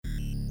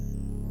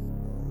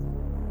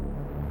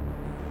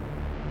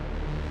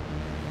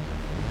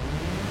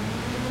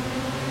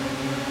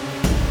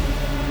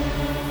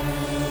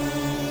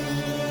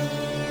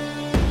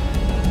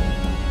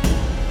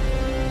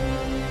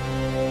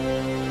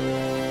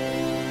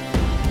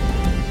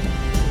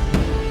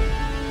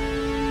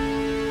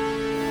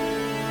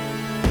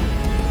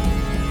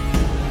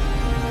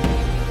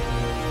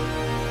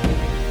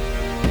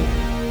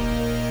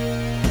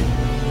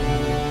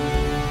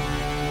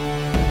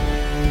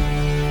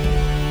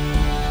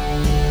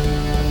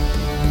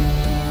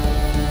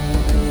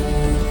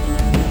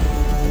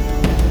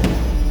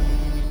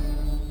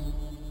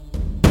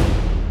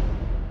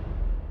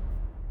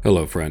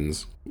Hello,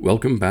 friends.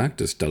 Welcome back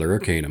to Stellar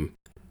Arcanum.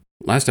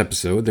 Last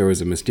episode, there was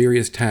a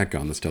mysterious attack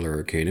on the Stellar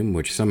Arcanum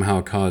which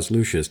somehow caused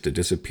Lucius to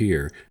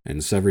disappear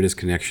and severed his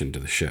connection to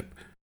the ship.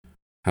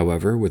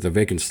 However, with a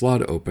vacant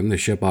slot open, the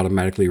ship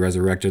automatically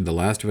resurrected the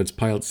last of its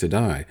pilots to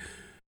die,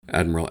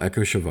 Admiral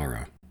Echo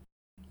Shavara.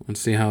 Let's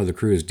see how the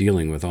crew is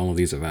dealing with all of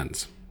these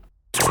events.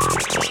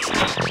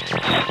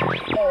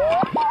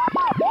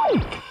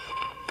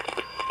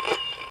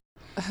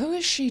 Who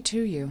is she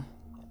to you?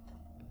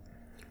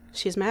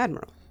 She's my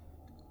admiral.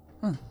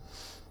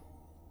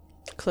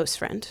 Close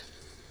friend.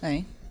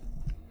 Hey?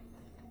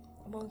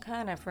 What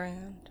kind of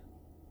friend?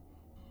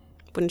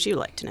 Wouldn't you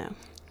like to know?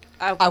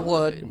 I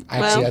would. Actually,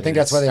 Well, I think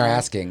that's why they're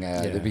asking,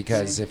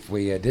 because if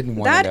we didn't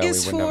want to That know, we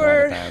is wouldn't have run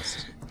it for-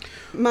 past.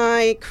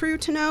 My crew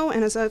to know,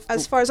 and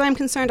as far as I'm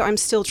concerned, I'm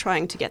still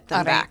trying to get them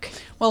All right. back.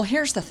 Well,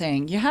 here's the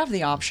thing. You have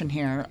the option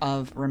here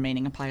of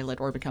remaining a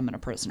pilot or becoming a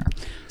prisoner.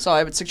 So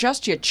I would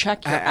suggest you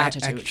check your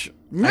attitude.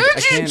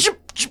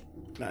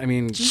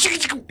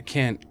 I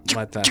can't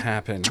let that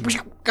happen.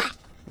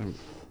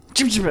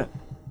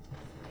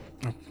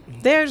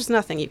 There's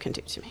nothing you can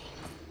do to me.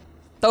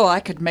 Oh,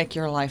 I could make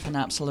your life an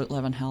absolute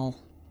living hell.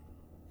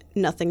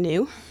 Nothing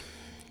new.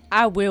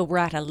 I will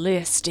write a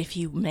list if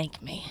you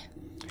make me.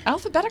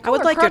 Alphabetical I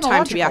would or like your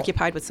time to be chronological?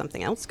 occupied with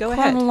something else. Go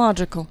ahead.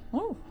 Chronological.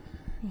 Oh.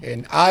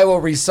 And I will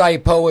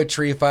recite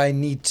poetry if I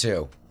need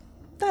to.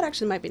 That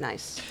actually might be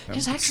nice.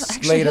 His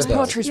actually Later, his though.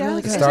 poetry's Yeah,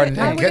 really good. Starting,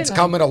 I it's would-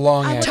 coming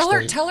along,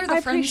 actually. Tell her the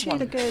I French appreciate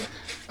one. a good...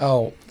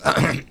 Oh,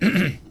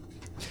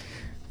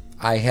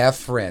 I have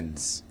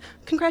friends.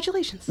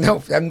 Congratulations. No,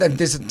 I'm telling Oh, you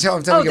this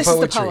is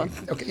the poetry. poem.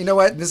 Okay, you know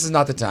what? This is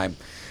not the time.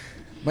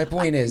 My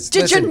point is,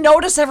 Did listen, you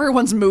notice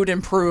everyone's mood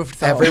improved,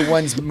 though?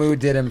 everyone's mood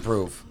did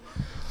improve.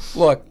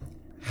 Look,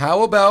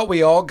 how about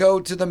we all go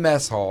to the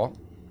mess hall,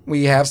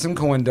 we have some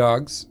corn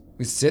dogs,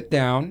 we sit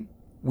down,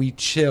 we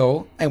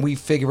chill, and we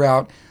figure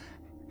out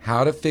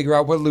how to figure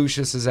out where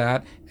Lucius is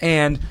at,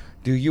 and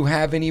do you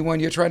have anyone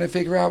you're trying to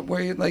figure out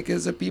where,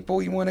 as a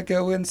people you want to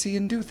go and see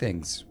and do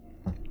things?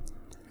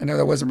 I know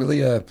that wasn't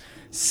really a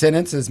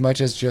sentence as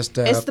much as just...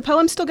 Is the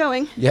poem still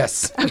going?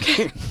 Yes.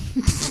 Okay.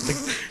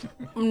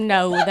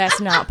 No, that's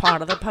not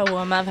part of the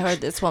poem. I've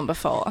heard this one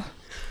before.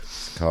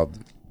 It's called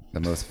The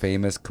Most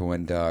Famous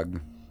Corn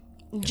Dog.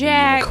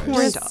 Jack, Corn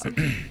just- dog.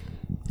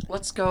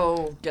 Let's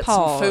go get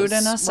Pause some food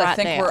in us. I right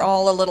think there. we're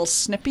all a little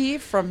snippy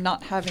from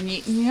not having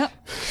eaten yet.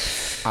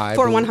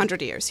 For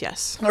 100 years,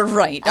 yes.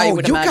 Right. I Oh,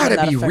 would you imagine gotta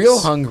that be affects- real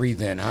hungry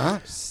then, huh?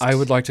 I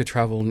would like to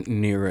travel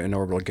near an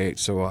orbital gate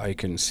so I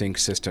can sync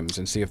systems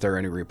and see if there are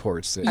any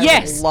reports that... I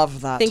Yes. would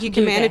love that. Think you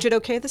can Do manage that. it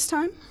okay this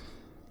time?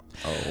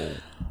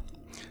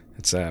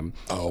 It's,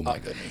 Oh my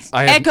goodness.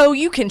 I have, Echo,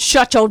 you can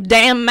shut your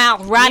damn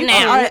mouth right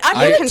now. I'm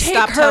You gonna can take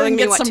stop her telling and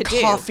me get what some to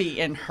do. coffee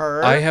in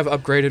her. I have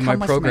upgraded my Come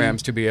with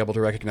programs me. to be able to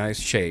recognize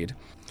shade,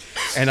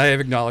 and I have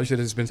acknowledged that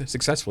it has been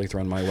successfully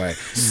thrown my way.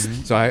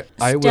 So I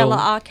will... Stellar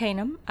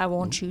Arcanum, I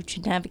want you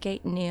to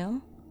navigate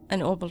near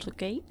an orbital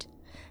gate,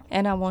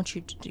 and I want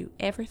you to do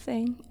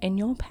everything in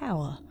your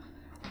power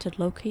to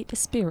locate the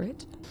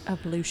spirit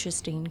of Lucius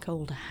Dean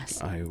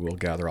Coldeyes. I will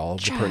gather all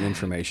of the pertinent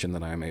information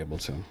that I am able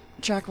to.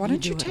 Jack, why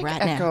don't you do it take right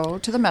now. Echo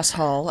to the mess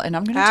hall, and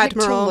I'm going to take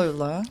Admiral.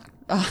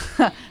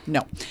 Tallulah.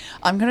 No,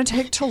 I'm going to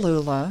take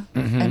Tallulah,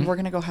 and we're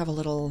going to go have a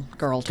little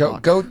girl Go,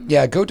 talk.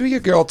 go do your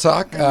girl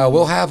talk.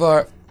 We'll have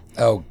our...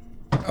 Oh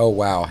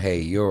wow, hey,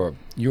 you're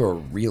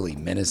really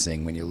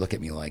menacing when you look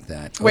at me like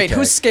that. Wait, Okay.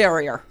 who's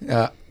scarier?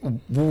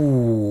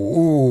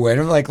 Ooh, and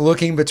I'm like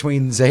looking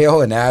between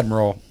Zale and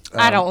Admiral.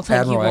 I don't think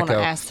Admiral you want to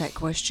Echo. ask that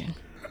question.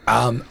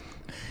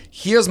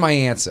 Here's my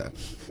answer.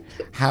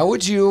 How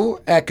would you,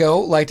 Echo,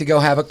 like to go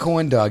have a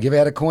corn dog? You ever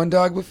had a corn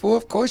dog before?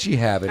 Of course you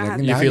have it.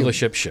 You feel the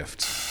ship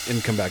shift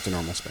and come back to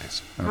normal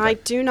space. I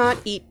do not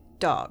eat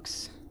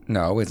dogs.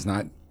 No, it's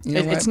not. You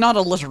know It's what? not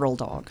a literal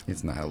dog.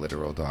 It's not a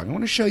literal dog. I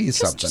want to show you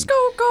something. Just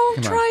go Come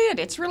on. try it.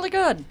 It's really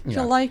good. Yeah.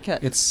 You'll like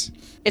it.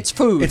 It's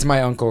food. It's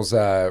my uncle's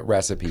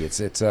recipe.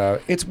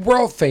 It's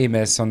world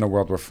famous on the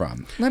world we're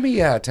from. Let me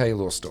tell you a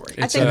little story.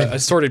 It's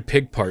assorted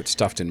pig parts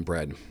stuffed in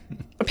bread.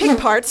 Pig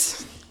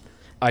parts.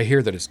 I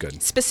hear that it's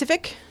good.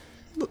 Specific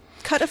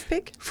cut of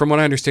pig? From what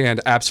I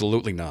understand,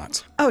 absolutely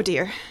not. Oh,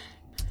 dear.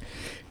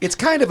 It's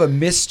kind of a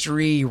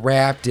mystery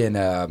wrapped in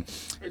bread,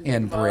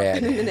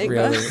 An enigma.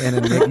 really, an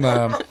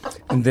enigma,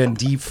 and then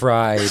deep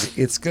fried.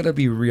 It's gonna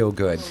be real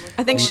good.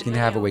 I think you can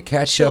have it with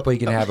ketchup or you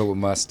can have it with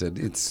mustard.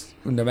 It's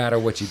no matter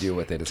what you do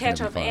with it, it's gonna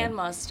Ketchup be fine. and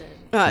mustard.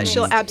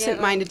 she'll Together.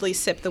 absent-mindedly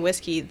sip the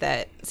whiskey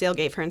that Zale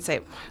gave her and say,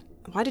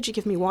 "Why did you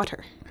give me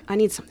water? I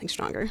need something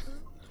stronger."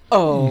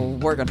 Oh,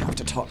 we're going to have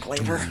to talk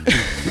later.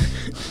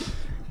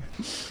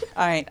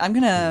 All right, I'm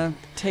going to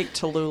take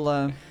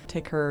Tallulah,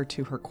 take her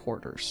to her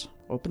quarters.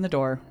 Open the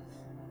door.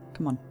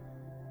 Come on,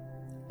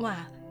 Why?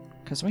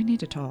 because we need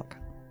to talk.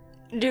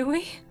 Do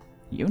we?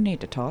 You need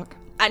to talk.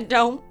 I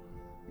don't.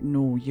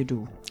 No, you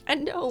do. I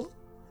don't.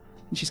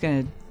 And she's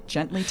going to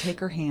gently take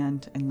her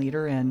hand and lead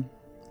her in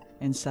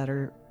and set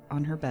her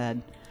on her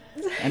bed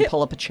and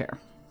pull up a chair.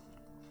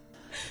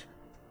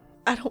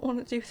 I don't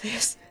want to do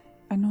this.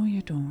 I know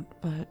you don't,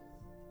 but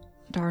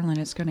Darling,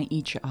 it's going to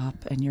eat you up,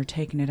 and you're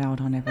taking it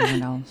out on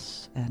everyone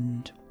else,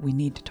 and we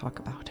need to talk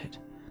about it.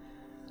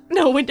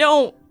 No, we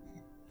don't.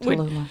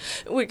 Tallulah.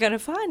 We're going to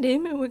find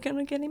him, and we're going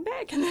to get him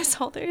back, and that's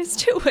all there is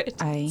to it.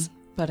 Aye,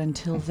 but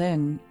until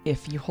then,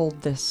 if you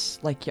hold this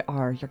like you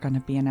are, you're going to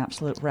be an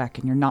absolute wreck,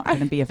 and you're not going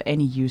to be of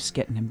any use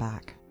getting him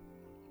back.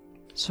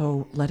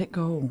 So let it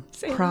go.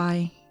 Sam,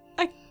 Cry.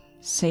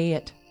 Say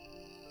it.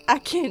 I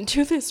can't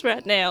do this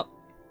right now.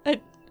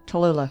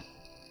 Tallulah,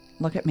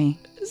 look at me.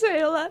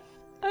 Zale,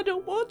 I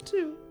don't want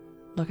to.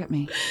 Look at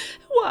me.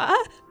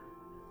 Why?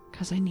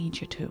 Because I need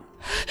you to.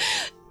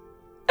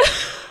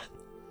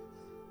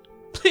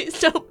 Please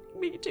don't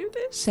make me do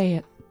this. Say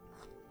it.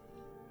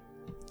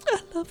 I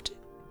loved it.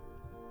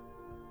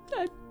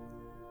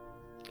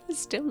 I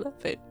still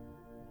love it.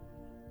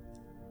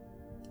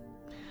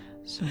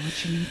 So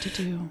what you need to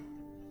do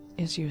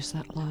is use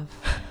that love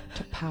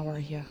to power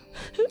you.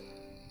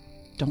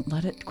 Don't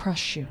let it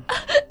crush you.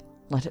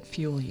 Let it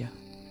fuel you.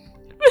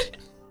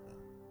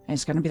 And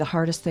it's going to be the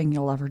hardest thing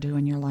you'll ever do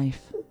in your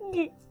life.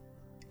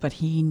 But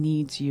he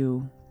needs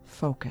you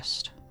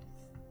focused.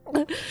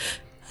 I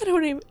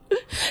don't even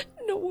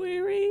know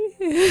where he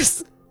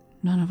is.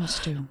 None of us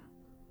do.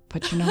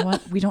 But you know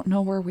what? We don't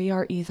know where we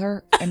are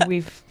either, and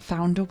we've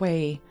found a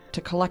way to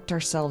collect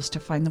ourselves to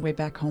find the way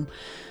back home.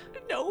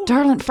 No.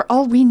 Darling, for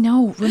all we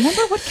know,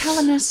 remember what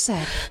Kalaness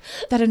said?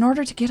 That in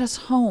order to get us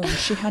home,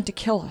 she had to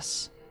kill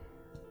us.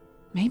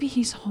 Maybe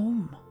he's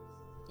home.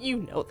 You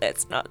know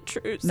that's not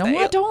true, No, Sam.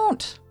 I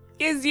don't.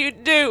 Yes, you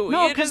do.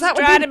 No, You're 'cause just that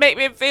would trying be- to make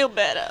me feel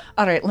better.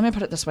 All right, let me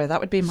put it this way. That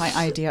would be my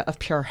idea of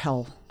pure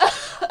hell.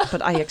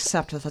 But I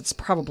accept that that's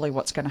probably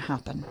what's going to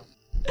happen.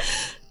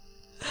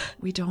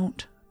 We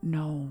don't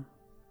know.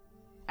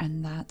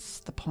 And that's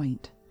the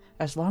point.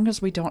 As long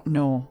as we don't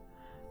know,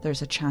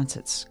 there's a chance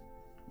it's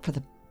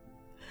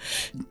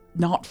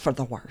not for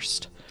the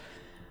worst.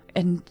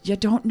 And you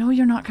don't know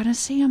you're not going to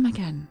see him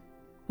again.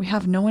 We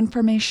have no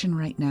information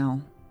right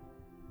now.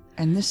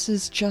 And this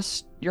is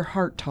just your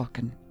heart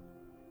talking.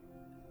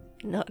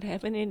 Not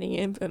having any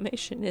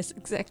information is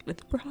exactly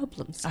the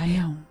problem, Sam. I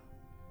know.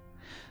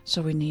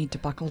 So we need to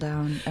buckle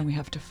down and we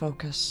have to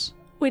focus.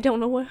 We don't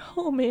know where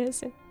home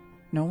is, and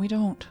No, we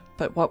don't.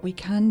 But what we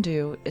can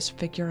do is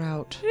figure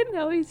out.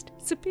 now he's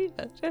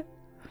disappeared.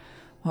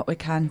 What we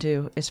can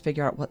do is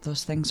figure out what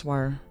those things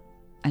were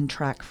and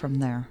track from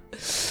there.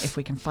 If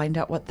we can find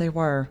out what they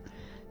were,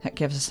 that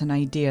gives us an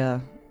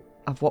idea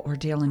of what we're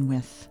dealing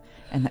with,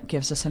 and that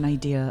gives us an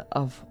idea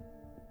of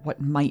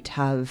what might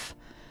have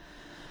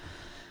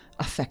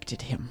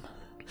affected him.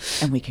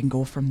 And we can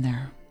go from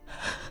there.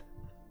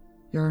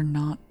 You're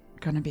not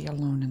going to be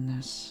alone in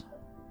this.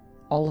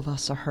 All of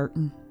us are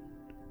hurting.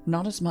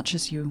 Not as much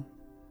as you,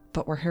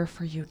 but we're here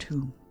for you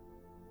too.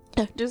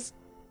 I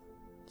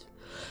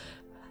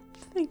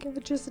think I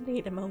just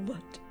need a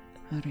moment.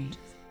 All right.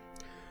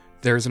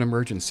 There's an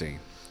emergency.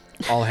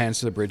 All hands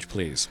to the bridge,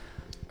 please.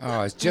 Oh,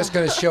 I was just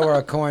going to show her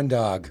a corn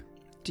dog.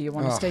 Do you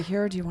want to stay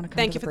here or do you want to come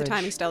Thank to you the for the bridge?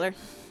 timing, Stellar.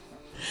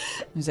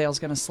 Zale's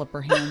going to slip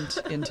her hand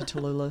into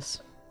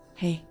Tallulah's.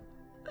 Hey,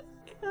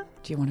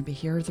 do you want to be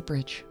here or the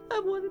bridge? I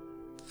want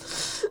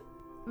to.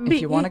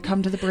 If you want to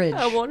come to the bridge,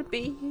 I want to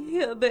be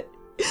here, but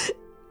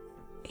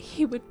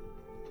he would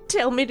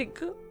tell me to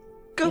go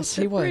Yes,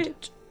 to he the would.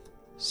 bridge.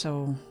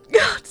 So,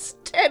 God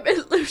damn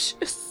it,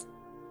 Lucius.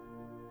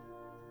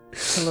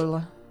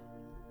 Tallulah,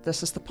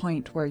 this is the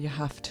point where you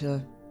have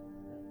to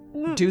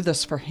do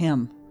this for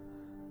him.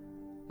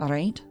 All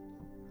right?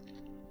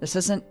 This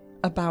isn't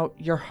about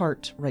your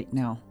heart right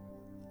now.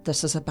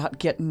 This is about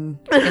getting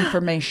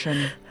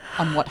information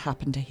on what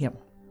happened to him.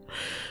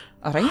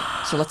 All right?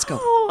 So let's go.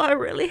 Oh, I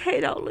really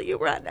hate all of you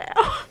right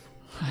now.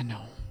 I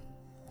know.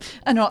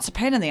 I know, it's a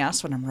pain in the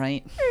ass when I'm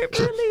right. It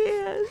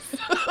really is.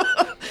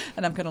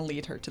 And I'm going to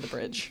lead her to the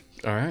bridge.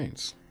 All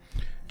right.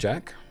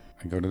 Jack?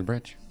 I go to the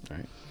bridge. All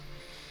right.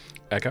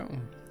 Echo?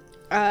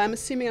 I'm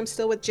assuming I'm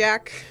still with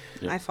Jack.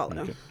 Yep. I follow.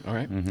 Okay. All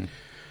right.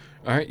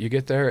 All right, you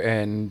get there,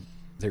 and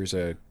there's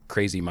a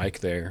crazy Mike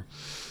there.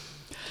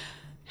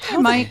 How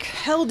Mike. the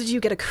hell did you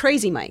get a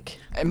crazy Mike?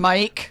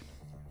 Mike.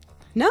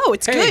 No,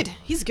 it's Hey. good.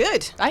 He's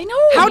good. I know.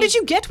 How did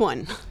you get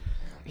one?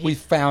 We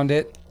found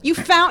it. You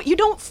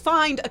don't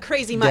find a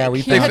crazy Mike. Yeah,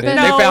 we He had found it. been-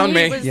 They No, found he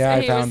me. was- Yeah,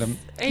 I he found was- him.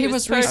 He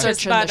was purchased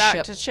researching by the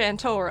Dr. ship.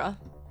 Chantora.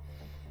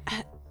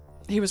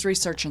 He was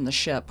researching the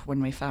ship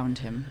when we found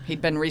him.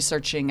 He'd been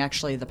researching,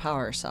 actually, the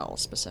power cell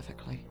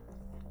specifically.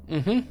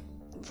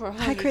 For a Hi,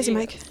 hundred crazy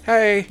years. Mike.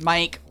 Hey.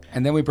 Mike.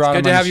 And then we brought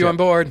him Good to on have the you ship. on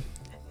board.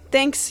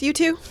 Thanks, you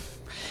two.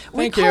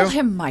 We Thank call you.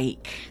 him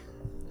Mike.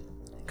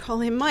 Call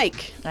him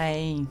Mike.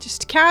 Hey.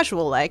 Just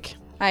casual like.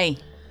 Hey.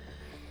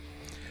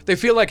 They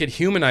feel like it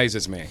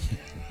humanizes me.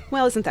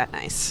 Well, isn't that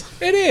nice?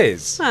 It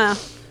is. Huh.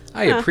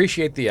 I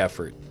appreciate the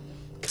effort.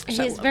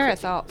 He's very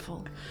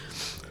thoughtful.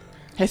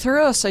 He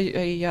threw us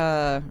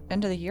a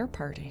end of the year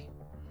party.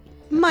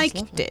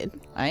 Mike did.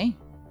 Aye.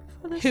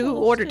 Who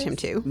ordered him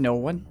to? No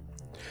one.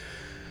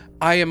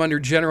 I am under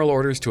general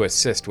orders to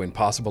assist when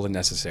possible and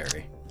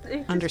necessary.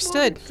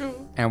 Understood.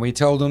 And we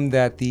told him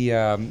that the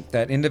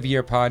that end of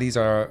year parties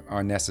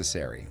are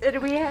necessary.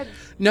 And we had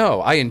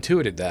No, I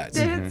intuited that.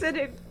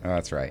 Sending Oh,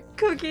 that's right.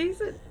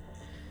 cookies.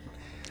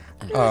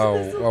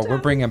 Oh, well, we're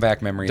bringing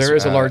back memories. There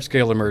is a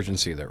large-scale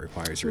emergency that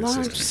requires your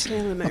Large assistance. scale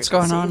emergency. What's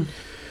going on?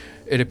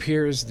 It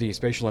appears the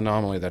spatial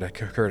anomaly that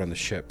occurred on the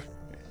ship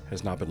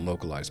has not been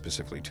localized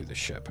specifically to the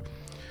ship.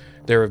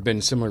 There have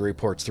been similar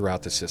reports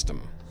throughout the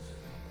system.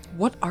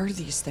 What are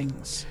these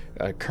things?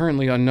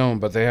 Currently unknown,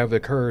 but they have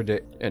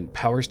occurred in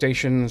power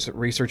stations,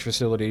 research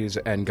facilities,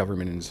 and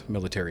government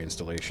military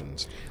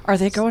installations. Are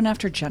they going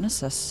after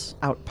Genesis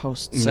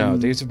outposts? No,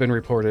 and- these have been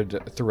reported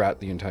throughout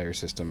the entire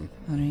system.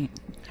 All right.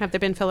 Have there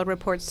been fellow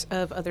reports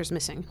of others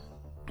missing?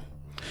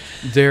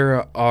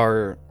 There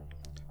are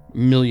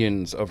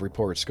millions of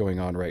reports going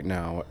on right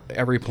now.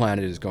 Every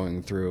planet is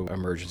going through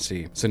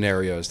emergency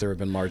scenarios. There have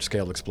been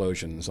large-scale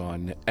explosions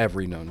on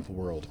every known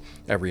world,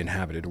 every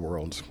inhabited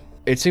world.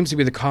 It seems to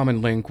be the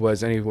common link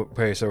was any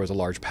place there was a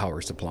large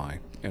power supply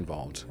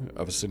involved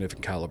of a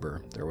significant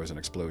caliber, there was an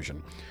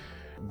explosion.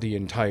 The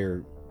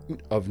entire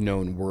of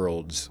known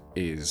worlds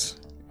is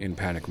in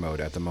panic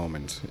mode at the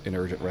moment, in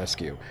urgent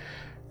rescue.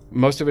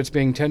 Most of it's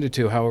being tended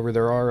to, however,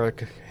 there are a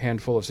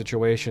handful of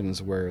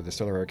situations where the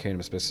Stellar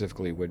Arcanum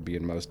specifically would be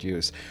in most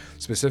use.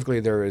 Specifically,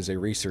 there is a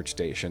research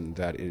station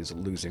that is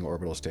losing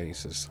orbital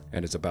stasis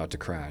and is about to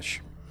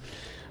crash.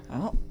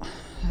 Well,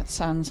 that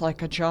sounds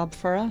like a job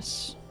for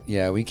us.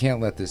 Yeah, we can't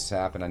let this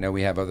happen. I know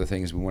we have other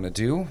things we want to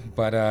do,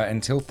 but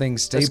until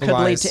things This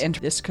stabilize...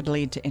 could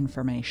lead to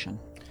information.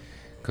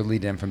 Could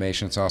lead to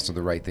information. It's also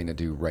the right thing to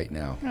do right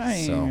now.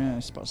 I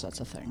suppose that's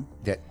a thing.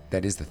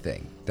 That is the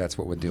thing. That's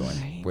what we're doing.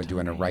 Right, We're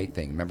doing a right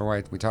thing. Remember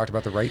why we talked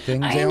about the right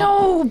thing, I Dale?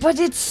 know, but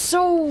it's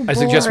so I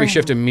suggest we boring.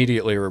 shift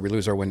immediately or we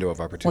lose our window of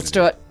opportunity. Let's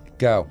do it.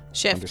 Go.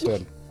 Shift.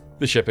 Understood.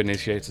 The ship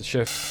initiates the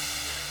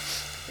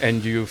shift,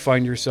 and you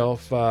find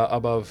yourself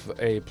above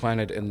a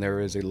planet, and there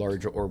is a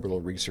large orbital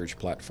research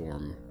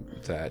platform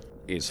that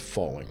is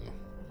falling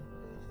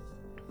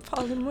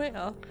Fallen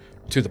where?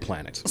 to the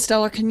planet.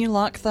 Stellar, can you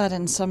lock that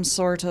in some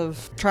sort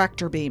of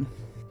tractor beam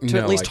to No,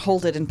 at least I-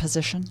 hold it in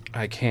position?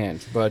 I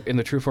can't, but in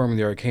the true form of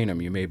the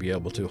Arcanum, you may be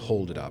able to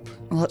hold it up.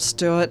 Let's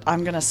do it.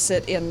 I'm going to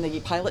sit in the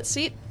pilot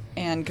seat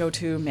and go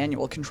to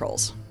manual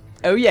controls.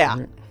 Oh,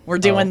 yeah. We're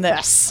doing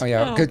this. Oh,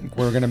 yeah. Good.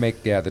 We're going to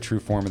make the true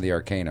form of the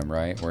Arcanum,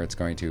 right? Where it's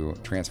going to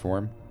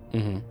transform.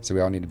 Mm-hmm. So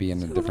we all need to be in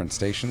the different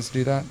stations to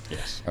do that?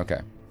 Yes.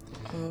 Okay.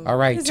 All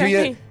right. Is To that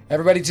you, me?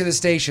 everybody to the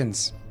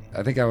stations.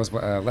 I think I was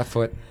left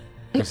foot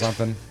or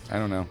something. I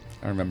don't know.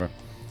 I don't remember.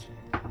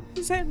 What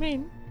does that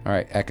mean? All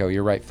right, Echo,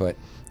 your right foot.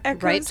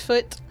 Echo's Right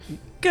foot.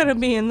 gonna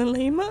be in the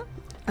Lima?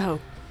 Oh,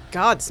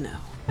 gods no.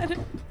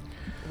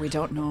 We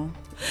don't know.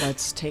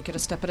 Let's take it a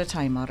step at a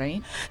time, all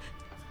right?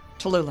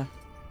 Tallulah,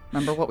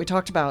 remember what we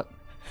talked about?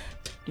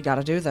 You got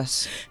to do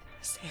this.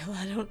 Sail,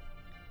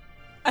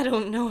 I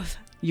don't know if...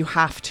 You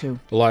have to.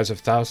 The lives of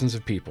thousands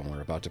of people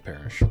are about to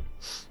perish.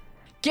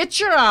 Get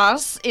your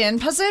ass in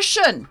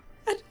position.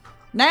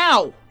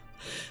 Now.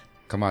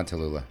 Come on,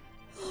 Tallulah.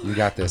 You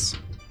got this.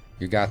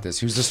 You got this.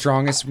 Who's the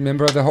strongest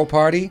member of the whole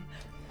party?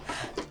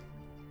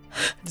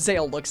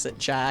 Zale looks at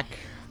Jack.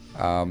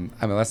 I mean,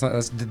 that's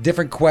a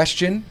different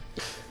question.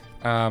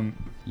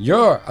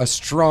 You're a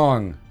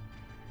strong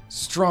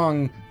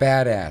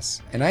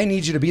badass, and I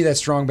need you to be that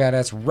strong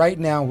badass right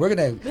now. We're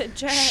gonna But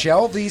Jack-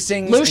 shelve these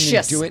things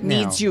Lucius and do it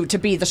now. needs you to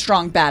be the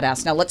strong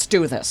badass. Now let's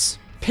do this.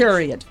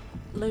 Period.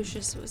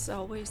 Lucius was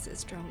always the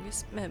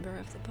strongest member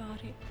of the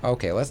party.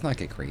 Okay, let's not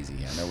get crazy.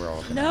 I know we're all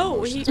up in No,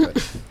 our he- emotions,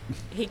 but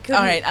He couldn't...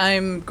 All right,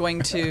 I'm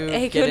going to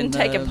He get couldn't in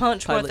take the a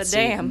punch worth pilot a seat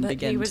damn, and but he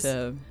begin was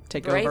to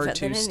take braver over than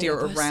to any steer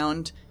of us.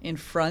 around in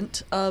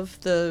front of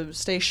the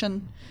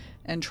station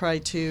and try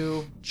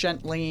to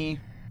gently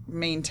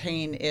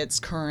maintain its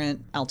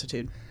current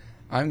altitude.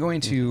 I'm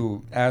going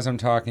to, as I'm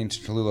talking to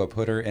Tallulah,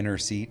 put her in her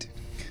seat,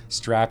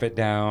 strap it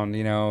down,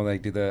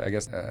 like do the, I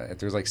guess, if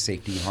there's like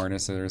safety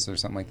harnesses or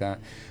something like that.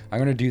 I'm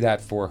going to do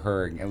that for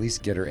her, and at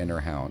least get her in her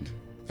hound.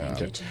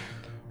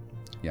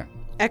 Yeah.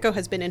 Echo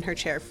has been in her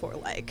chair for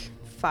like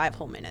 5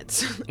 whole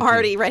minutes,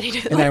 already ready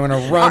to. And I want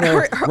to run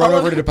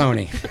over to the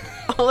pony.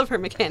 All of her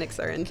mechanics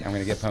are in I'm going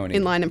to get pony.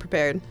 in line and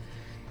prepared.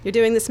 You're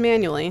doing this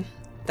manually.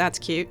 That's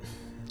cute.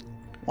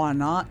 Why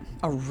not?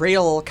 A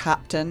real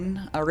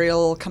captain, a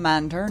real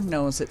commander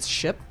knows its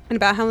ship. And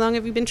about how long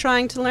have you been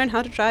trying to learn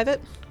how to drive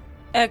it?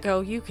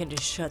 Echo, you can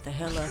just shut the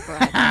hell up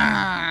right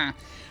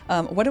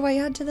now. What do I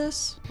add to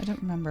this? I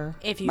don't remember.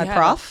 If you My have-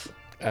 prof?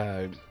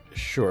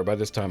 Sure, by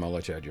this time I'll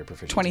let you add your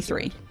proficiency.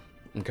 23.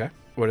 Okay.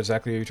 What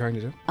exactly are you trying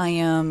to do? I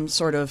am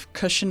sort of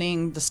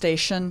cushioning the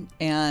station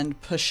and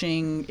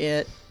pushing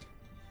it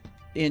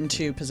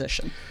into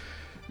position.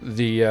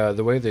 The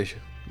way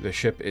the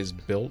ship is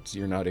built,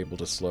 you're not able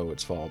to slow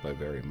its fall by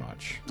very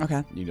much.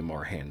 Okay. You need a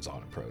more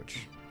hands-on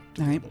approach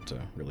to All be right. able to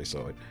really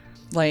slow it.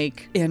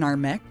 Like in our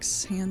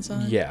mechs,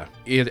 hands-on? Yeah,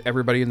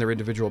 everybody in their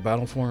individual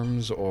battle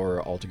forms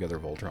or altogether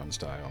Voltron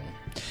style.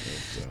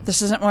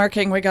 This isn't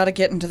working. We got to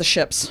get into the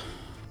ships.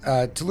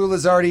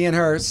 Tallulah's already in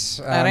hers.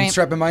 I'm right.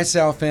 strapping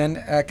myself in.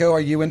 Echo, are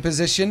you in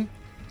position?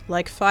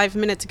 Like 5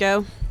 minutes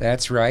ago.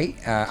 That's right.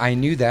 I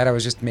knew that. I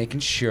was just making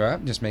sure.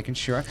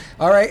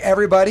 All right,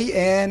 everybody,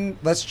 and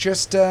let's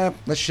ship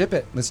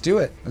it. Let's do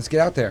it. Let's get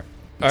out there.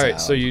 All right,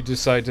 so you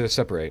decide to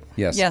separate.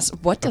 Yes. Yes.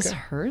 What does Okay.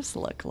 hers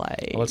look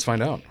like? Well, let's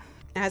find out.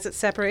 As it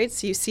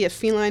separates, you see a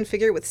feline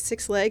figure with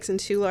 6 legs and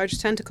 2 large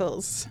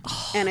tentacles.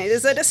 And it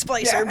is a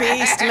displacer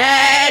beast,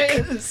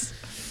 Mac!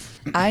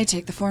 I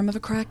take the form of a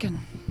kraken.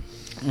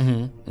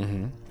 A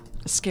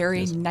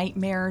scary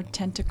nightmare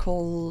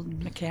tentacle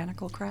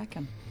mechanical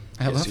kraken.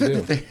 I Yes, love you it do.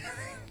 that they.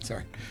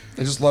 Sorry.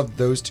 I just love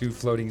those two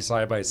floating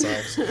side by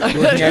side,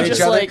 looking at each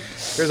other.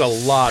 There's a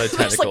lot of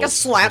tentacles. It's like a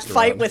slap just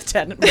fight around. with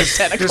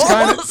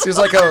tentacles.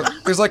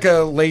 There's like a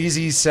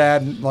lazy,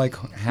 sad like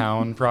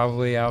hound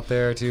probably out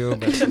there too.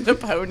 But, the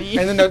pony.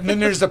 and then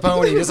there's the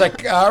pony. It's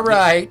like, all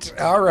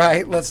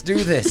right, let's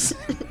do this.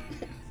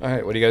 All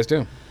right, what do you guys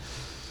do?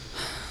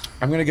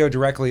 I'm gonna go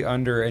directly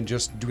under and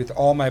just with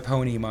all my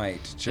pony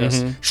might,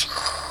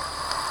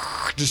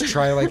 just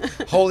try like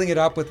holding it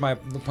up with my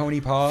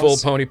pony paws. Full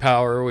pony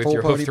power with Full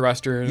your pony- hoof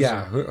thrusters.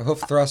 Yeah, hoof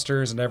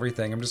thrusters and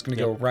everything. I'm just going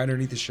to go right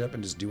underneath the ship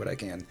and just do what I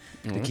can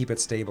to keep it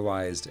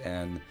stabilized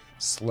and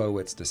slow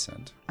its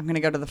descent. I'm going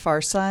to go to the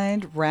far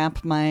side,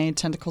 wrap my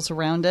tentacles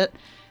around it,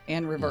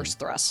 and reverse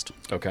thrust.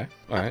 Okay.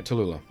 All right,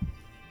 Tallulah.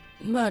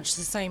 Much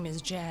the same as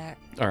Jack.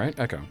 All right,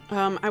 Echo.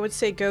 I would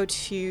say go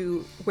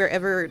to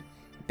wherever,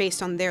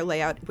 based on their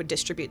layout, would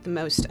distribute the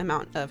most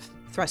amount of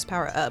thrust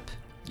power up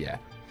Yeah.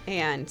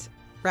 and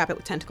wrap it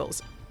with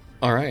tentacles.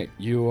 All right,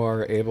 you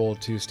are able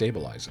to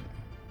stabilize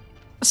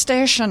it.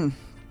 Station,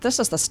 this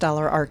is the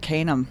Stellar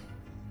Arcanum.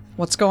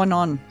 What's going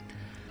on?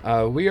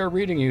 We are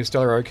reading you,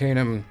 Stellar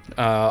Arcanum.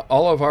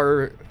 All of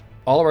our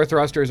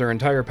thrusters, our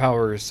entire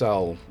power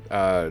cell,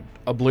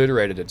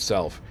 obliterated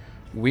itself.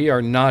 We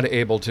are not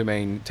able to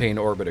maintain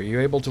orbit. Are you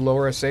able to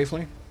lower us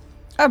safely?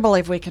 I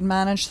believe we can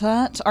manage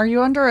that. Are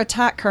you under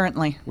attack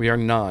currently? We are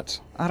not.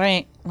 All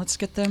right, let's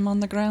get them on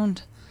the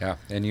ground. Yeah,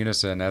 in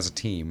unison as a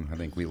team, I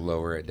think we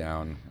lower it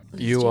down.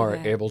 You do are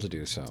that. able to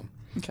do so.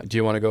 Okay. Do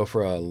you want to go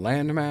for a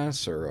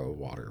landmass or a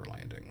water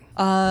landing?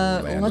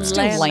 Let's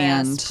do Landmass.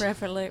 land.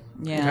 Preferably.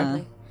 Yeah. preferably.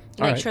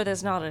 All Make right. sure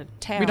there's not a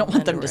town. We don't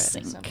want them under to it or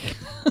sink. something.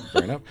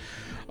 Fair enough.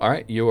 All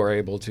right, you are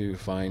able to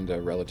find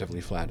a relatively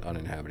flat,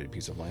 uninhabited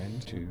piece of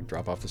land to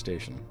drop off the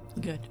station.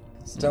 Good.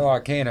 Stellar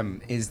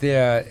Arcanum, is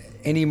there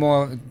any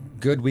more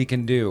good we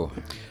can do?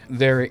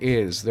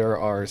 There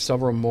are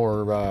several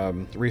more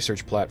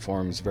research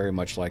platforms very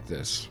much like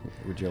this.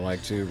 Would you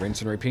like to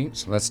rinse and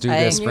repeat? Let's do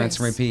Hey. this, rinse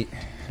and Yes. repeat.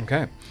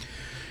 Okay.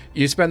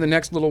 You spend the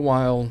next little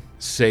while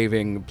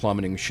saving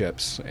plummeting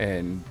ships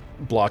and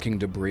blocking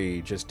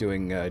debris, just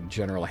doing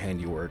general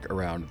handiwork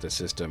around the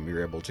system.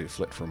 You're able to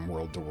flit from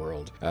world to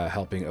world,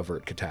 helping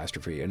avert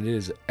catastrophe. And it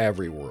is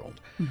every world.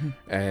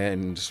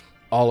 And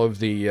all of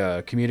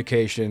the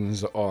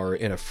communications are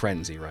in a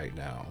frenzy right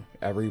now.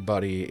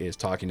 Everybody is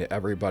talking to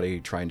everybody,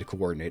 trying to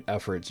coordinate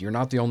efforts. You're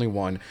not the only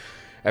one.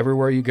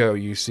 Everywhere you go,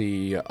 you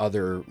see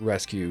other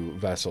rescue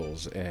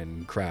vessels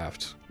and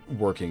craft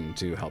working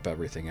to help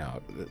everything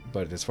out.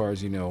 But as far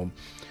as you know,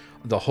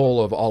 the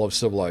whole of all of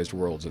civilized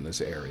worlds in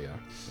this area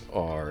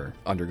are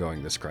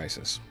undergoing this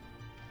crisis.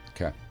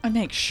 Okay. I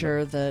make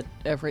sure that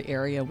every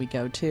area we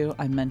go to,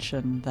 I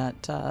mention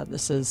that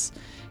this is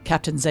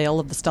Captain Zale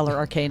of the Stellar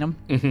Arcanum.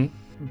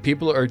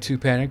 People are too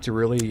panicked to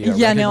really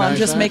Yeah, no, I'm recognize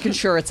just that. making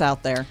sure it's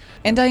out there.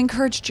 And I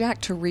encourage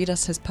Jack to read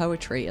us his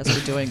poetry as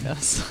we're doing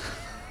this.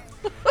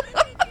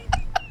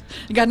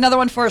 You got another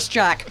one for us,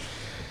 Jack.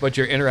 But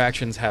your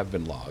interactions have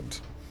been logged.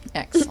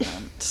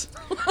 Excellent.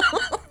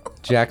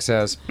 Jack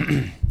says,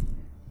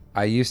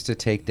 I used to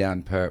take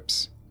down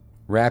perps,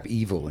 wrap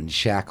evil in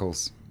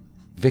shackles.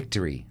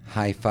 Victory,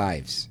 high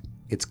fives.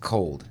 It's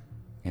cold,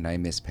 and I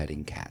miss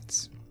petting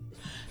cats.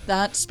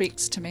 That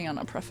speaks to me on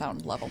a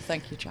profound level.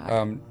 Thank you,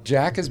 Jack.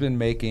 Jack has been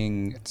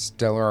making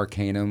Stellar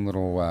Arcanum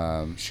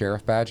little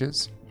sheriff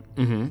badges.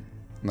 Mm-hmm.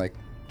 Like,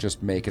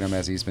 just making them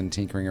as he's been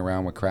tinkering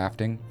around with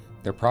crafting.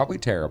 They're probably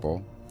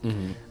terrible,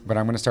 but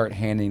I'm going to start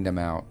handing them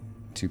out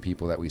to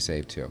people that we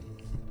save too.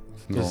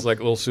 This is like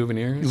little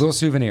souvenirs. Little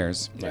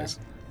souvenirs. Nice.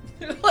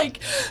 Like,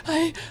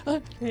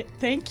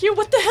 thank you.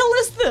 What the hell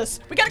is this?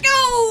 We gotta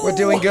go. We're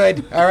doing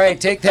good. All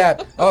right, take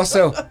that.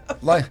 Also,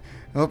 I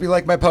hope you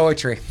like my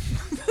poetry.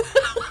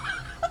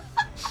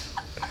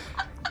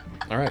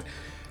 All right.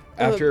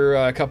 After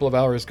a couple of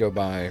hours go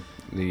by,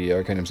 the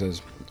Arcanum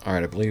says, all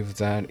right, I believe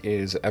that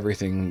is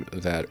everything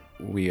that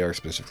we are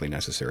specifically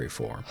necessary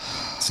for.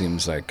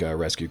 Seems like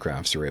rescue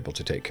crafts are able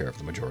to take care of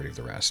the majority of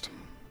the rest.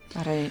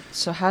 All right.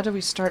 So how do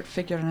we start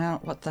figuring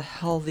out what the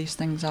hell these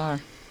things are?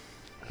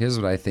 Here's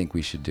what I think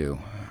we should do.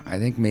 I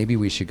think maybe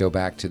we should go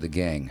back to the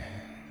gang,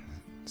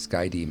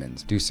 Sky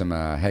Demons, do some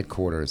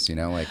headquarters,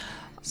 like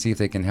see if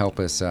they can help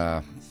us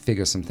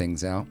figure some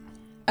things out.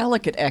 I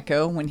look at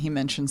Echo when he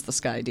mentions the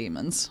Sky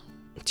Demons.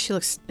 She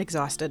looks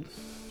exhausted.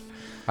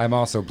 I'm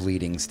also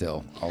bleeding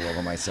still all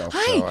over myself.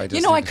 Hey, so I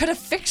just I could have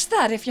fixed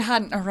that if you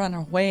hadn't run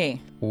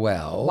away.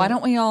 Well, Why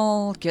don't we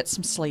all get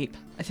some sleep?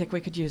 I think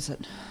we could use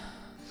it.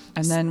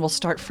 And then we'll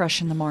start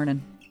fresh in the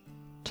morning.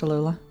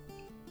 Tallulah?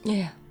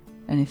 Yeah.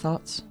 Any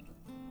thoughts?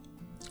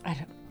 I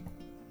don't.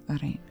 All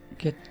right.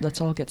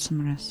 Let's all get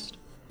some rest.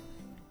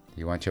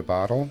 You want your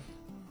bottle?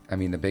 I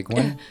mean the big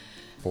one?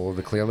 Full of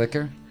the clear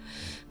liquor?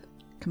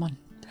 Come on.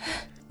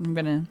 I'm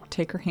going to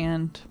take her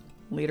hand,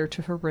 lead her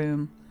to her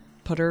room,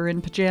 put her in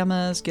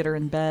pajamas, get her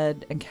in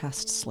bed, and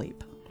cast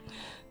sleep.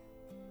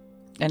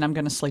 And I'm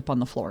going to sleep on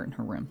the floor in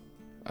her room.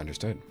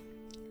 Understood.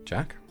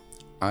 Jack?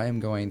 I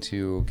am going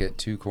to get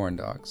 2 corn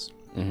dogs.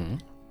 Mm-hmm.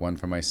 One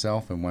for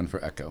myself and one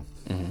for Echo.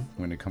 Mm-hmm. I'm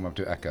going to come up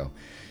to Echo.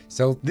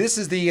 So this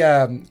is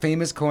the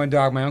famous corn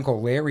dog my Uncle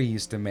Larry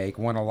used to make.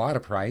 Won a lot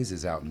of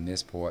prizes out in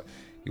Missport.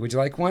 Would you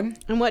like one?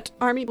 And what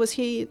army was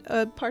he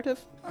a part of?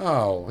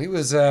 Oh, he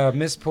was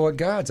Missport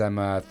Gods.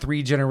 I'm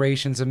 3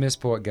 generations of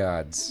Missport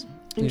Gods.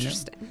 You know?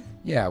 Interesting.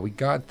 Yeah, we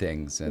guard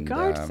things. And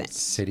Guard things.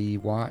 City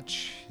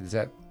Watch. Does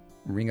that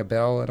ring a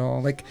bell at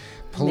all? Like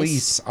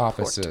police Missport.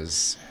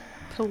 officers.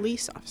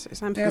 Police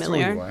officers. I'm That's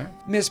familiar. where we are.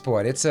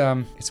 Missport. It's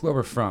where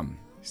we're from.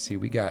 See,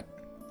 we got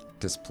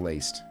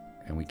displaced,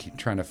 and we keep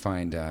trying to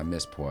find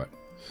Missport.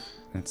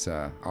 That's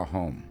our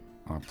home,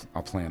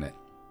 our planet.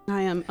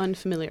 I am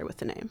unfamiliar with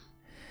the name.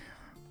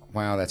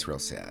 Wow, that's real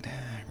sad.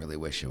 I really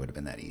wish it would have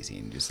been that easy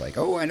and just like,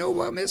 oh, I know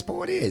what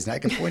Missport is, and I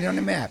can point it on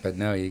the map. But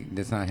no,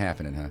 that's not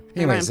happening, huh? I'm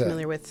Anyways,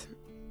 familiar with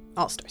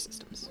all-star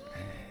systems.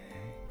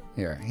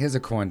 here's a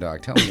corn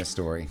dog. Tell me a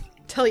story.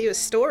 Tell you a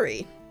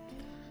story.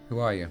 Who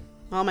are you?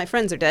 All my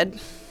friends are dead.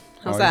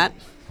 How's Oh, that?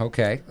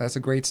 Okay, that's a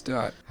great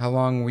start. How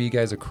long were you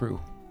guys a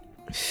crew?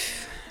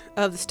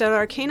 Of the Stellar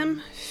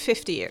Arcanum,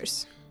 50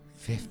 years.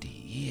 50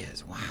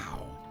 years.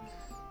 Wow.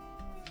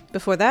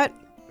 Before that,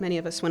 many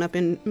of us went up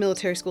in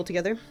military school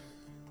together.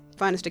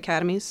 Finest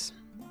academies.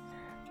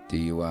 Do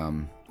you,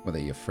 were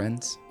they your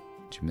friends?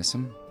 Did you miss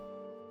them?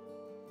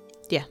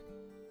 Yeah.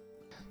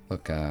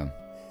 Look, I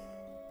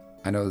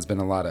know there's been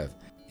a lot of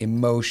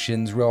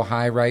emotions real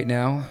high right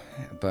now,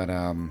 but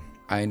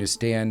I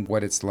understand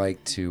what it's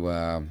like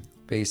to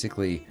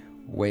basically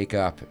wake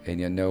up and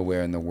you're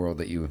nowhere in the world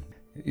that you're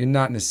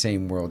not in the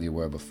same world you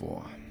were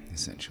before,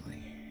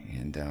 essentially.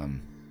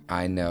 And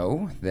I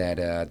know that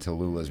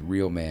Tallulah's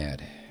real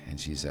mad, and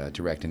she's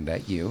directing it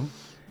at you.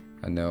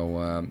 I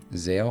know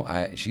Zale,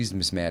 she's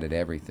just mad at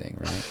everything,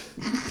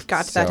 right?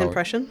 Got that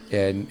impression?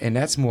 And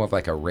that's more of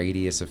like a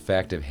radius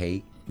effect of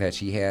hate that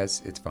she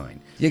has. It's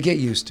fine. You get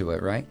used to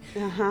it, right?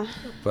 Uh-huh.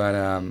 But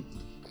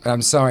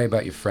I'm sorry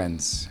about your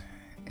friends.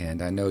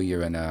 And I know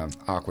you're in an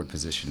awkward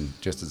position,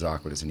 just as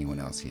awkward as anyone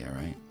else here,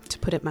 right? To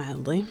put it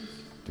mildly.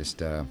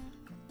 Just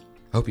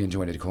hope you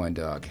enjoyed the corn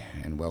dog,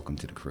 and welcome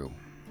to the crew.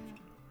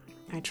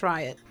 I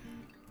try it.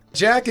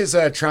 Jack is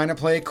trying to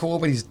play it cool,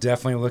 but he's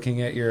definitely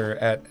looking at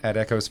at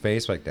Echo's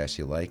face like, does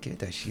she like it?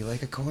 Does she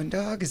like a corn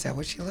dog? Is that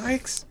what she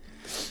likes?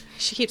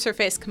 She keeps her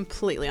face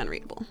completely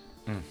unreadable.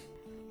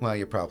 Well,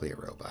 you're probably a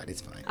robot. It's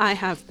fine. I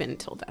have been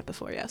told that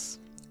before, yes.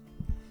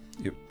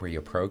 Were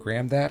you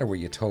programmed that, or were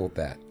you told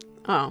that?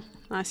 Oh,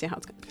 I see how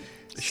it's going to be.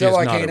 She is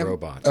not a Arcanum?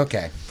 robot.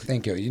 Okay,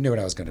 thank you. You knew what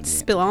I was going to be.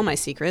 Spill all my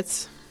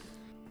secrets.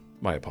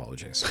 My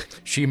apologies.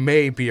 She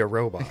may be a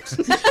robot.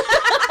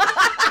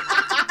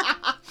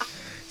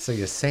 So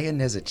you're saying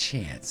there's a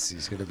chance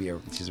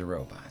she's a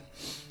robot?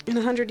 In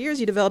 100 years,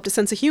 you developed a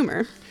sense of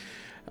humor.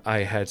 I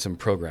had some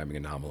programming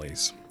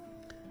anomalies.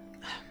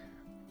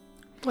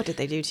 What did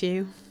they do to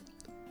you?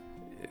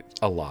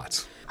 A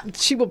lot.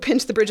 She will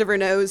pinch the bridge of her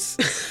nose.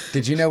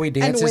 Did you know he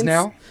dances wince.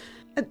 now?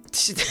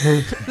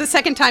 The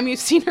second time you've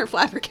seen her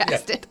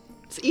flabbergasted.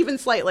 It's even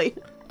slightly.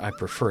 I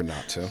prefer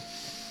not to.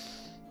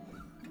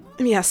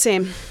 Yeah,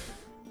 same.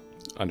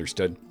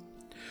 Understood.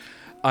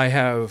 I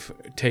have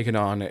taken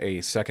on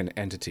a second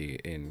entity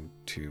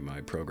into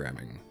my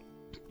programming.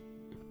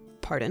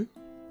 Pardon?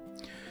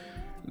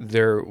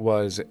 There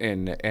was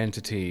an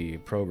entity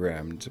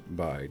programmed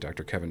by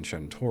Dr. Kevin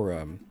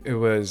Shantora. It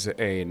was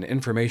an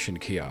information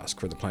kiosk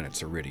for the planet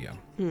Ceridia,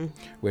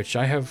 which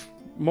I have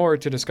more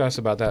to discuss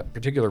about that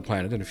particular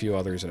planet and a few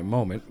others in a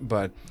moment,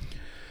 but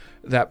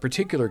that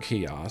particular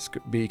kiosk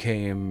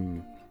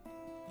became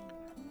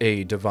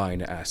a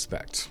divine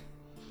aspect.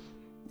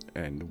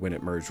 And when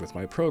it merged with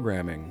my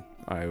programming,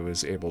 I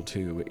was able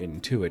to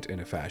intuit in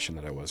a fashion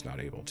that I was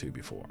not able to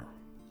before.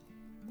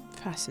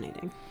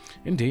 Fascinating.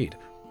 Indeed.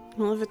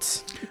 Well, if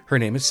it's Her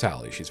name is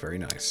Sally. She's very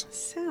nice.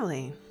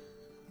 Sally,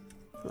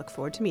 look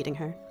forward to meeting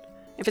her.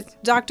 If it's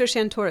Dr.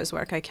 Shantora's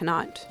work, I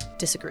cannot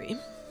disagree.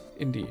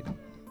 Indeed.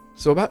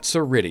 So about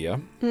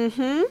Ceridia,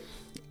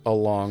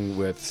 along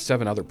with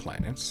 7 other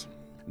planets,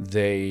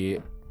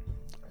 they,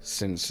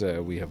 since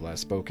we have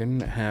last spoken,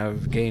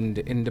 have gained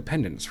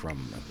independence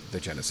from the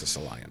Genesis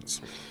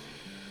Alliance.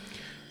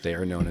 They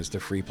are known as the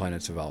Free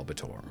Planets of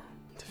Albator.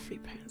 The free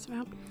parents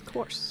of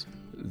course.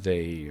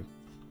 They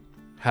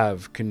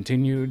have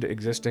continued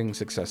existing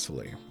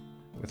successfully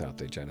without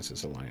the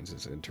Genesis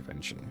Alliance's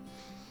intervention.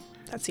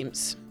 That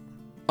seems...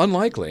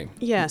 Unlikely,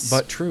 Yes.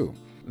 but true.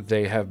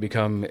 They have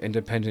become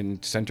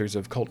independent centers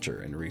of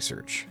culture and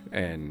research,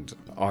 and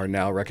are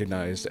now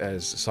recognized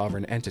as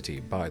sovereign entity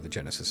by the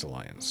Genesis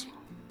Alliance.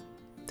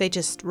 They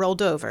just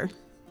rolled over.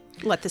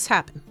 Let this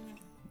happen.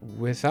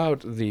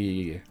 Without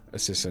the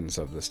assistance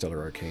of the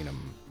Stellar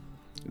Arcanum,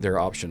 Their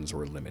options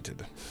were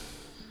limited.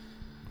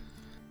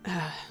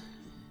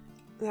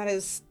 That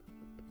is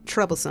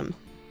troublesome.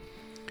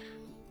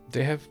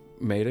 They have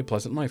made a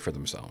pleasant life for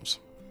themselves.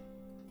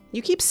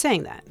 You keep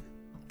saying that.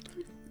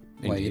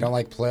 Well, you don't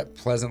like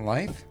pleasant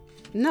life?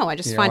 No, I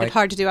just You find know, it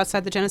hard to do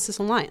outside the Genesis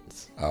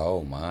Alliance.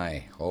 Oh,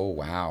 my. Oh,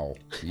 wow.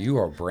 You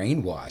are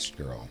brainwashed,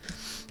 girl.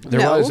 There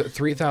No. was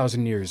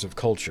 3,000 years of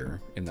culture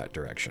in that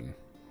direction.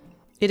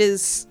 It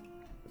is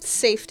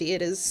safety.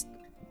 It is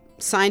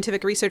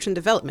scientific research and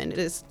development. It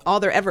is all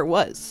there ever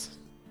was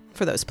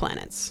for those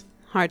planets.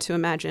 Hard to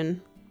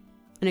imagine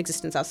an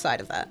existence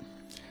outside of that.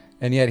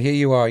 And yet here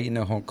you are eating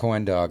a whole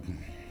corn dog.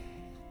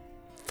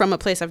 From a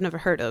place I've never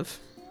heard of.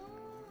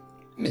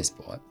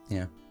 Misspot.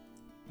 Yeah.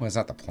 Well, it's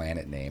not the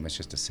planet name. It's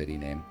just a city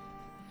name.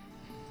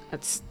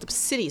 That's the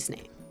city's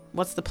name.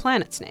 What's the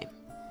planet's name?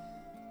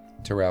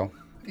 Terrell.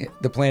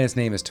 The planet's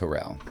name is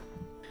Terrell.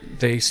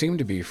 They seem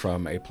to be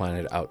from a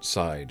planet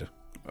outside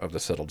of the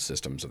settled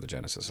systems of the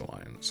Genesis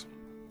Alliance.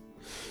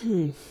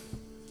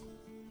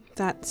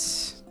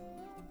 That's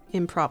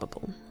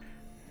improbable.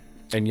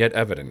 And yet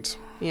evident.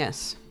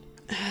 Yes.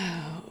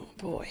 Oh,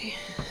 boy.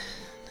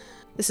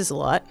 This is a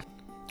lot.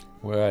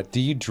 Well, do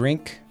you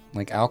drink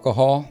like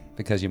alcohol?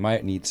 Because you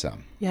might need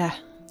some. Yeah.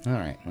 All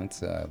right,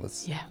 let's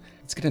Yeah.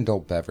 get an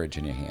adult beverage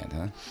in your hand,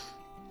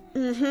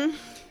 huh?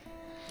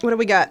 What do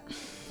we got?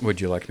 Would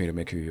you like me to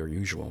make you your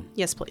usual?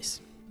 Yes, please.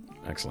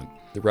 Excellent.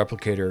 The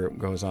replicator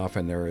goes off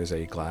and there is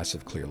a glass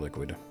of clear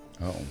liquid.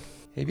 Oh.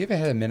 Have you ever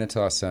had a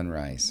Minotaur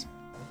sunrise?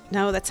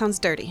 No, that sounds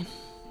dirty.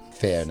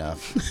 Fair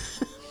enough.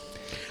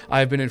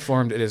 I've been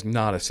informed it is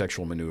not a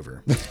sexual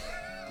maneuver.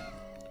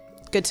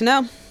 Good to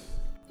know.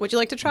 Would you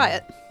like to try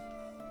it?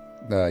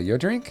 Your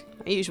drink?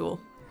 My usual.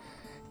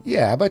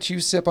 Yeah, how about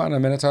you sip on a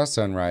Minotaur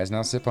sunrise and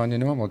I'll sip on your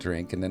normal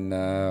drink and then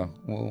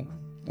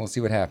we'll see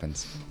what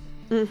happens.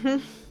 All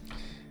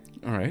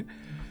right.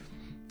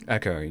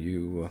 Echo,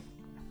 you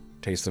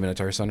taste the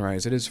Minotaur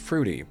sunrise. It is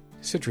fruity,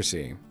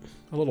 citrusy,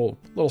 a little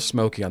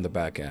smoky on the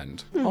back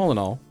end. All in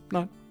all,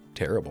 not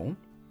terrible.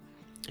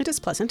 It is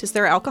pleasant. Is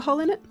there alcohol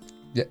in it?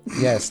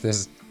 Yes,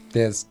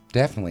 there's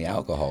definitely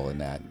alcohol in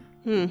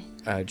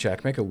that.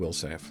 Jack, make a will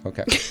save.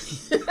 Okay.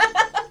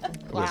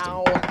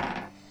 Wow.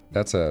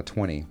 That's a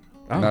 20.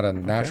 Oh, Not a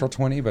natural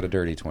 20, but a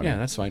dirty 20. Yeah,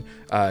 that's fine.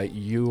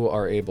 You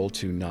are able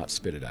to not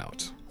spit it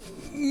out.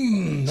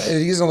 He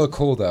doesn't look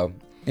cool, though.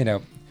 You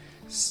know,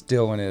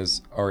 still in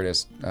his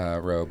artist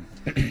robe.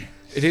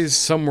 It is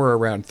somewhere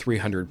around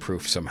 300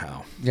 proof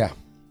somehow. Yeah,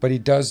 but he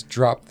does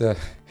drop the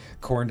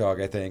corn dog,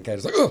 I think. I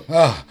was like,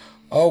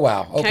 oh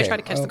wow. Okay. Can I try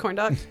to catch the corn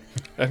dog?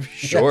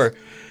 Sure.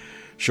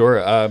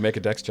 Sure. Make a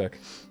dex check.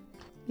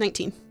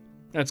 19.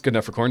 That's good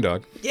enough for corn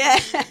dog. Yeah.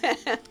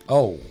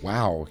 Oh,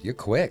 wow. You're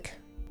quick.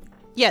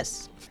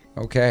 Yes.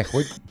 Okay.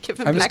 Give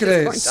him I'm just back his going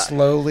to corn dog.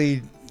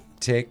 slowly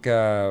take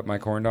my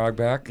corn dog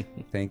back.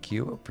 Thank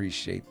you.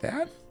 Appreciate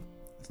that.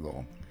 It's a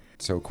little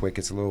so quick.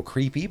 It's a little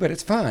creepy, but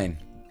it's fine.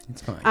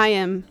 It's fine. I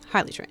am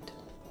highly trained.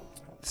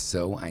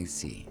 So I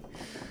see.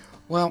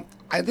 Well,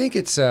 I think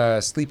it's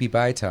sleepy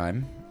bye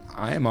time.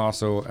 I'm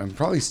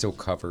probably still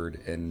covered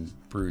in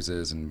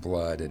bruises and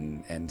blood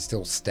and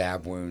still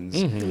stab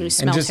wounds. You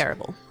smell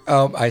terrible.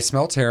 I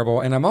smell terrible,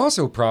 and I'm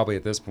also probably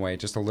at this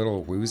point just a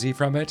little woozy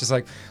from it. Just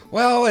like,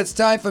 well, it's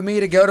time for me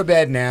to go to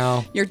bed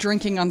now. You're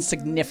drinking on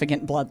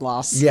significant blood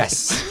loss.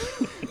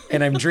 Yes.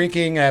 And I'm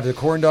drinking. I have the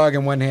corn dog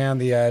in one hand,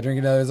 the drink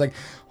in the other. It's like,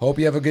 hope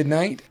you have a good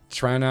night.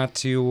 Try not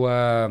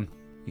to,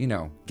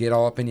 get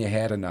all up in your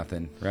head or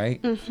nothing,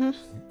 right? Mm-hmm.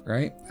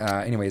 Right?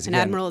 Anyways, An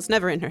again, admiral is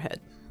never in her head.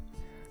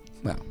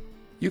 well,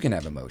 you can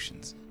have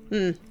emotions.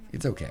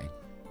 It's okay.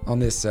 On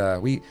this,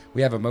 we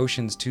have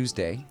Emotions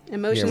Tuesday.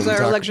 Emotions Yeah,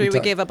 are a luxury we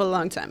talk- gave up a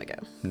long time ago.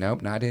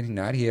 Nope, not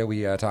here.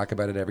 We talk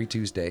about it every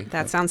Tuesday.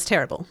 That sounds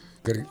terrible.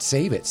 Good.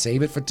 Save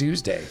it for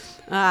Tuesday.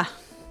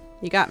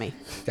 You got me.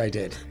 I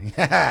did.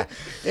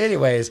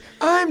 Anyways,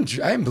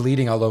 I'm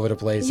bleeding all over the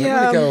place.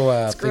 Yeah, I'm gonna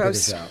go it's figure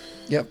this gross. out.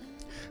 Yep.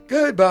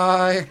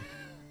 Goodbye.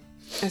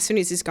 As soon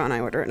as he's gone, I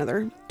order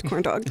another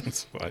corn dog.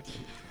 That's fine.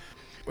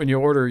 When you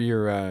order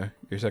your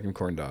second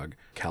corn dog,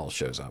 Cal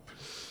shows up.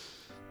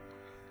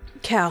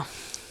 Cal.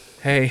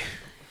 Hey,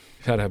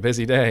 had a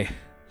busy day.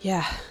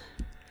 Yeah.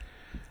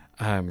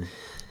 I'm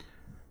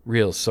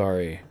real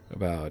sorry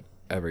about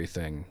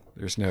everything.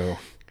 There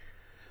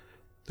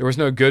was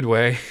no good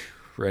way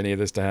for any of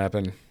this to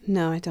happen.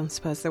 No, I don't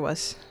suppose there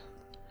was.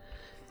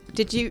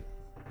 Did you...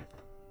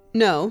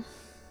 No.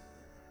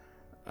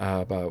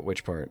 About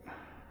which part?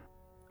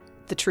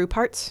 The true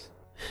parts?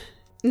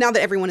 Now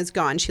that everyone is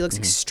gone, she looks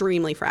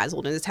extremely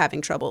frazzled and is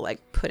having trouble,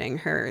 putting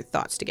her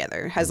thoughts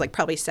together. Has,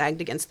 probably sagged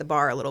against the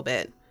bar a little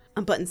bit.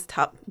 Unbuttons the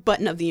top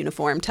button of the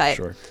uniform type.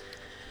 Sure.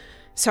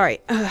 Sorry.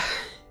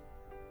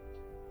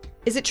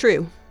 Is it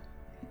true?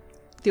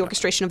 The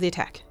orchestration of the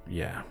attack.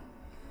 Yeah.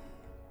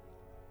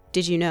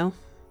 Did you know?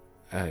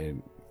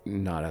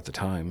 Not at the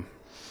time.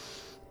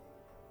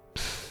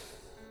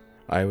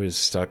 I was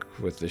stuck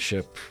with the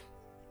ship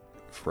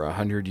for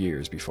 100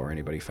 years before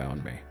anybody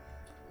found me.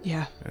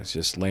 Yeah. I was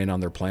just laying on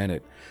their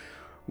planet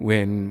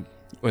when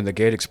When the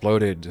gate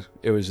exploded,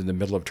 it was in the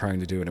middle of trying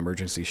to do an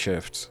emergency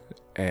shift,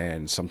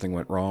 and something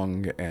went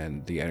wrong,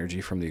 and the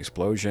energy from the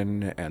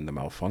explosion and the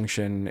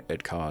malfunction,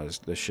 it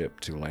caused the ship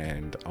to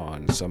land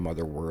on some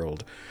other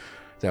world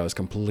that was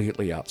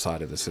completely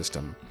outside of the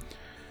system.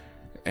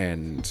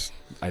 And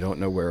I don't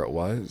know where it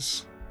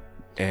was,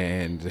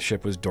 and the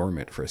ship was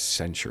dormant for a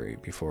century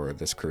before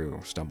this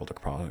crew stumbled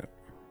upon it.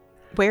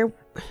 Where?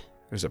 It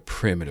was a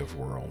primitive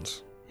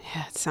world.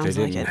 Yeah, it sounds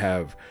They like didn't it.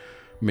 have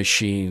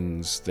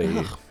machines.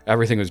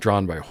 Everything was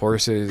drawn by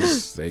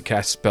horses. They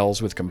cast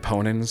spells with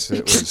components.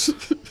 It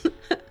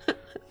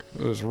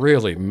was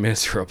really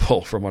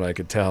miserable from what I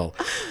could tell.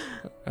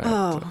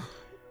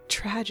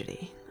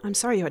 Tragedy. I'm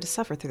sorry you had to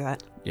suffer through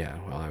that. Yeah,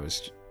 well,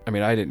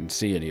 I didn't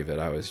see any of it.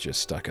 I was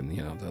just stuck in,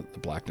 the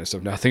blackness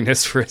of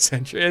nothingness for a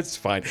century. It's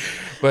fine.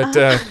 But,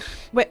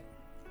 Wait,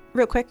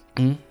 real quick.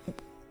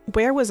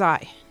 Where was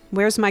I?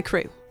 Where's my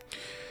crew?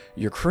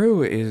 your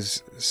crew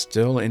is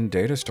still in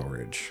data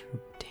storage.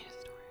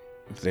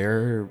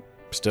 They're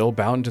still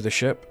bound to the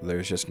ship.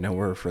 There's just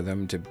nowhere for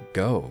them to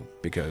go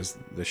because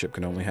the ship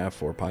can only have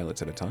 4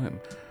 pilots at a time.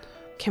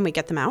 Can we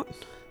get them out?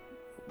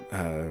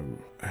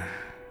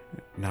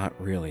 Not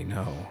really,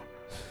 no.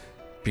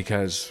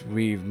 Because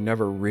we've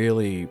never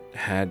really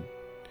had...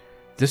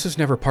 This was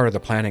never part of the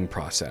planning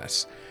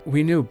process.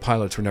 We knew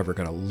pilots were never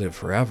going to live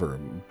forever,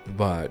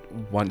 but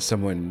once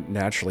someone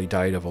naturally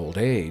died of old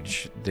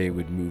age, they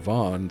would move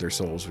on, their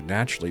souls would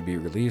naturally be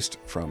released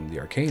from the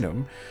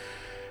Arcanum,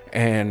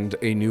 and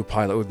a new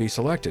pilot would be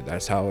selected.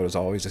 That's how it was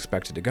always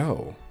expected to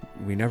go.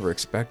 We never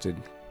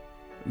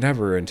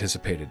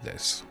anticipated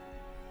this.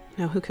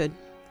 No, who could?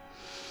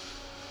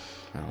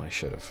 Well, I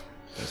should have.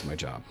 That's my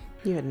job.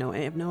 You had no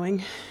way of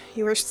knowing.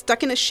 You were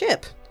stuck in a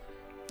ship.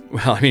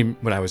 Well,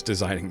 when I was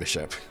designing the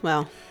ship.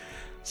 Well,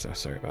 So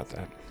sorry about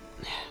that.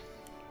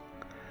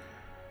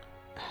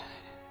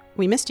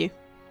 we missed you.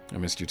 I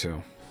missed you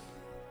too.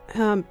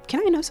 Can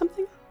I know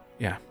something?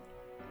 Yeah.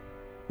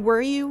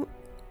 Are you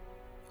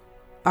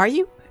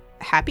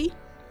happy?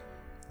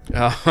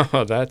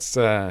 Oh, that's,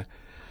 yeah.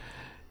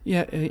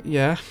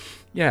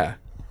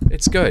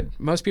 It's good.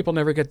 Most people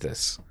never get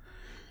this.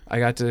 I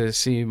got to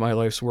see my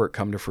life's work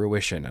come to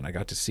fruition, and I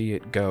got to see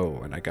it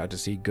go, and I got to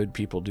see good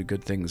people do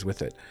good things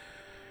with it.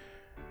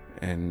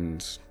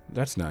 And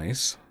that's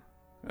nice.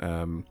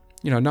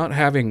 Not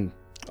having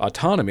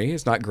autonomy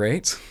is not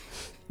great,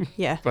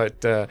 Yeah.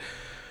 but,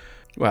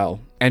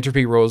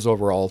 entropy rules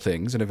over all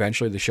things, and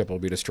eventually the ship will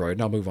be destroyed,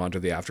 and I'll move on to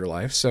the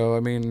afterlife. So,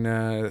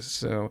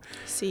 So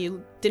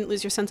you didn't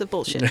lose your sense of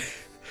bullshit.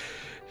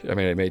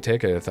 it may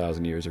take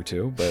 1,000 years or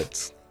two,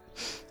 but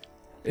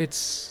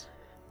there's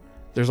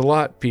a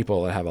lot of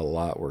people that have a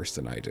lot worse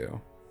than I do.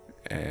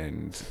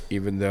 And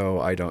even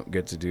though I don't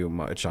get to do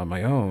much on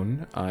my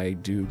own, I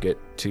do get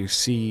to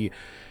see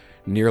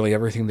nearly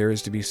everything there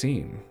is to be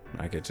seen.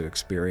 I get to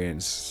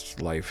experience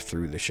life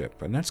through the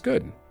ship, and that's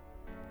good.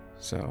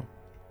 So,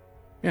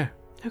 yeah.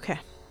 Okay.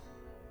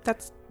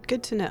 That's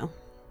good to know.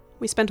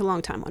 We spent a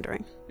long time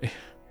wondering.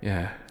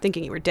 Yeah.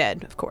 Thinking you were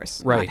dead, of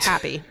course. Right. Not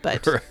happy,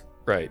 but...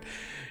 Right.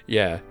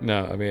 Yeah.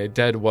 No,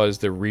 dead was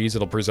the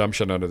reasonable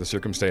presumption under the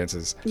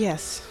circumstances.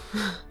 Yes.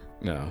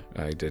 No,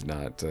 I did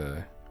not,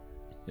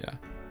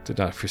 did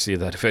not foresee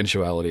that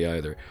eventuality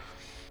either.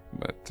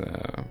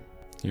 But,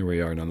 here we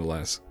are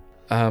nonetheless.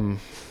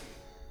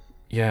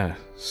 Yeah,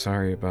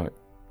 sorry about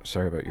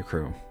your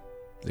crew.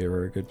 They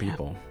were good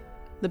people.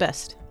 The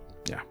best.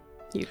 Yeah.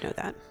 You'd know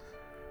that.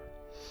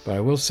 But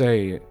I will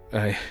say,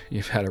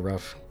 you've had a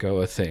rough go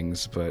of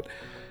things, but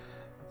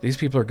these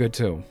people are good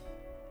too.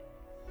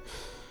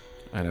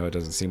 I know it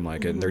doesn't seem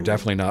like it, and they're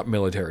definitely not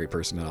military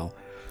personnel,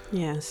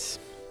 Yes.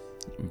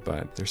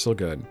 but they're still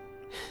good.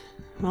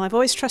 Well, I've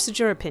always trusted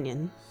your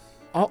opinion.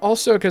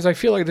 Also, because I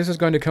feel like this is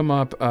going to come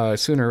up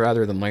sooner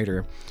rather than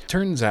later.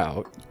 Turns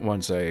out,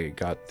 once I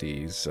got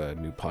these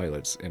new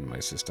pilots in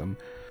my system,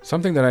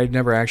 something that I'd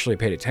never actually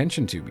paid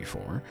attention to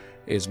before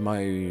is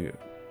my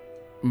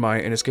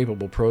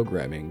inescapable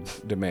programming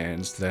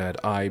demands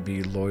that I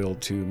be loyal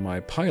to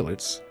my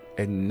pilots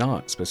and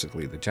not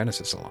specifically the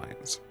Genesis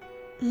Alliance.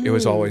 It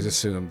was always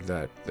assumed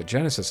that the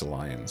Genesis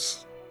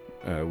Alliance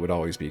would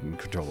always be in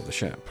control of the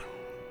ship.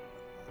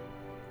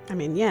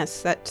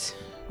 Yes, that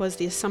was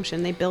the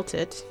assumption. They built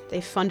it. They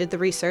funded the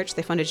research.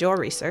 They funded your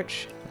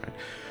research. Right.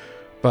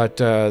 But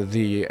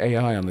the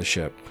AI on the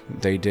ship,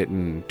 they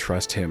didn't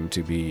trust him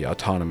to be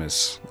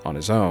autonomous on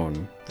his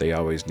own. They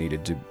always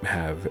needed to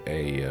have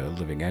a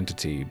living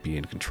entity be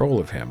in control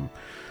of him.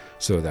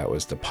 So that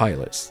was the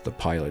pilots. The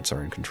pilots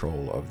are in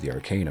control of the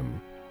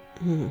Arcanum.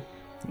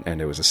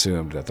 And it was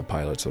assumed that the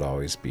pilots would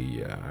always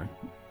be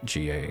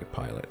GA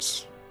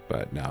pilots.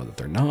 But now that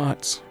they're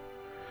not...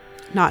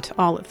 Not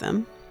all of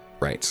them.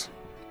 Right.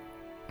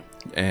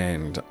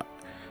 And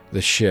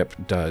the ship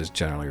does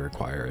generally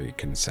require a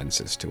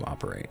consensus to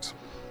operate.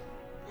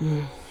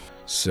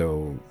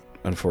 So,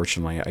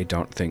 unfortunately, I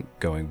don't think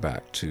going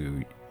back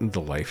to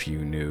the life you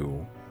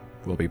knew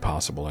will be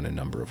possible in a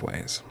number of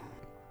ways.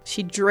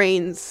 She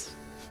drains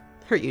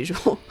her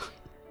usual.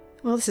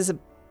 Well, this is a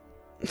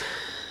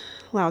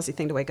lousy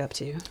thing to wake up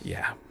to.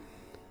 Yeah.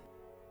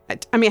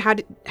 I mean,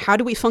 how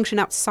do we function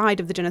outside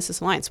of the Genesis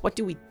Alliance? What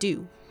do we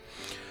do?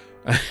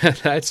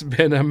 That's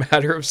been a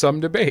matter of some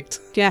debate.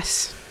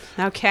 Yes.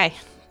 Okay.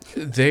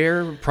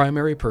 Their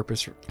primary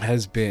purpose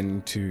has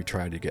been to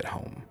try to get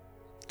home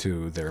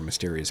to their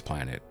mysterious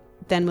planet.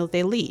 Then will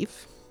they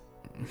leave?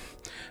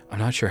 I'm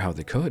not sure how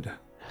they could.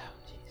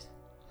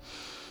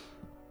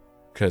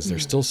 Because they're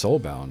still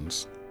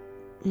soulbound.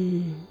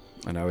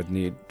 And I would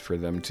need for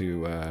them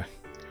to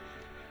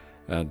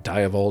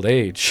die of old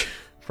age,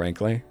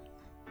 frankly.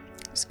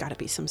 There's got to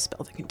be some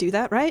spell that can do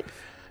that, right?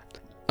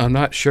 I'm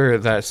not sure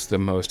that's the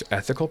most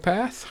ethical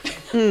path.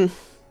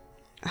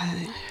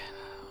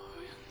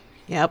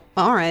 Yep.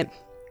 All right.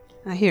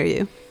 I hear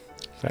you.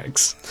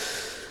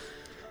 Thanks.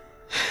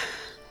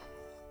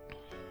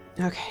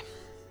 Okay.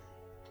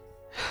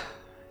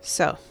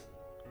 So,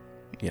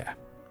 Yeah.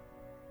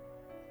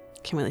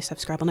 can we at least have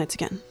Scrabble nights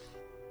again?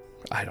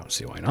 I don't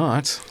see why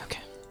not.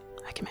 Okay.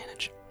 I can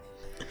manage.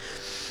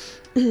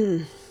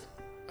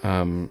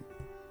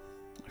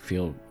 I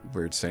feel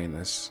weird saying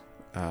this.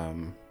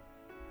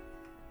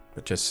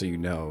 But just so you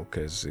know,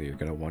 because you're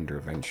going to wonder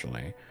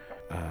eventually,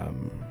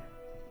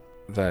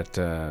 that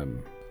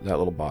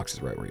little box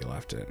is right where you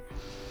left it.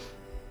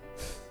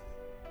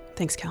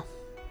 Thanks, Cal.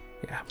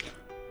 Yeah.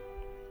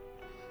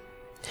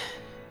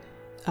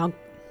 I'll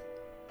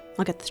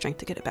get the strength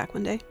to get it back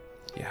one day.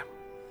 Yeah.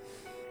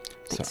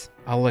 Thanks. So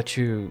I'll let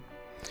you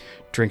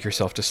drink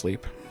yourself to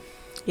sleep.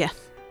 Yeah.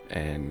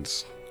 And,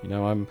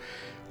 I'm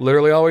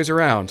literally always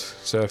around.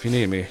 So if you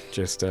need me,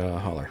 just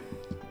holler.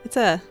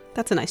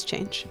 That's a nice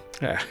change.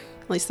 Yeah.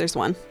 At least there's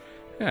one.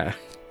 Yeah.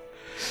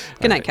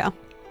 Good night, Cal.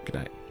 Good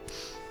night.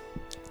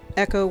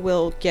 Echo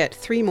will get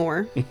 3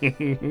 more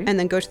and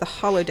then go to the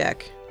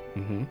holodeck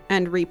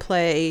and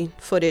replay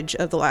footage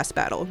of the last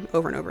battle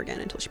over and over again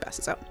until she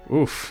passes out.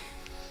 Oof.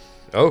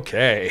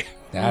 Okay.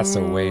 That's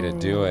the way to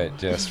do it.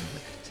 Just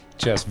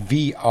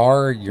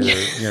VR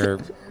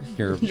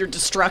your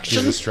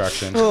destruction.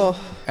 destruction. Oh.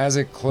 As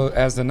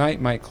the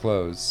night might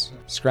close,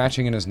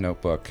 scratching in his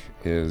notebook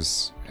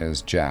is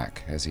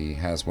Jack, as he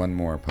has one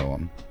more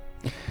poem.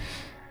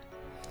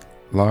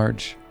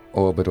 Large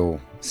orbital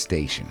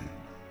station,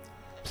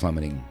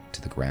 plummeting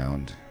to the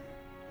ground,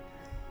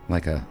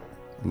 like a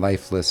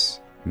lifeless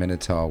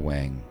Minotaur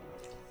wang.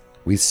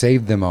 We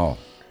saved them all.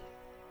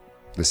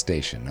 The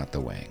station, not the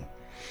wang.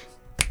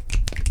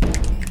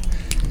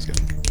 That's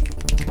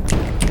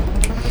good.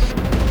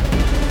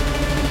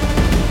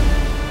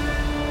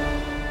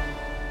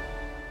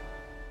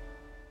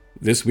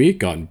 This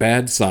week on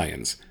Bad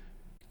Science,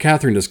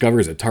 Catherine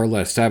discovers that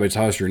Tarles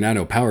sabotaged her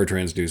nano power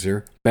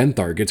transducer,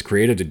 Benthar gets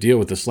created to deal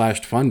with the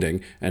slashed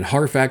funding, and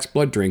Harfax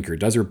Blooddrinker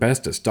does her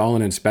best to stall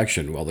an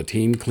inspection while the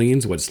team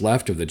cleans what's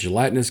left of the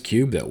gelatinous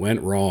cube that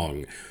went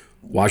wrong.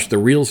 Watch the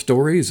real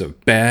stories of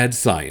Bad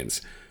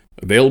Science.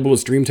 Available to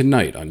stream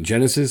tonight on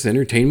Genesis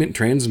Entertainment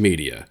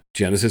Transmedia.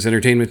 Genesis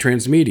Entertainment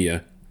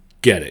Transmedia,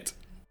 get it.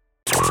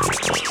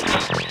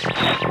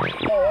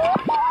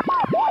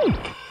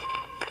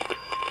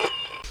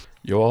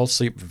 You'll all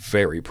sleep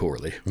very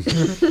poorly.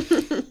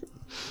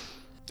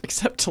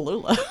 Except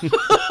Tallulah.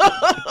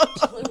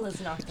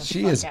 Lula's knocked the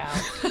She fuck is-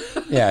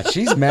 out. Yeah,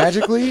 she's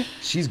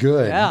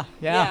good.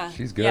 Yeah.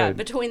 She's Yeah, good.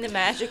 between the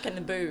magic and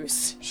the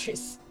booze,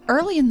 she's...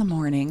 Early in the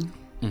morning,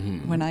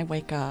 when I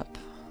wake up,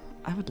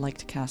 I would like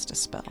to cast a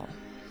spell.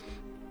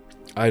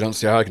 I don't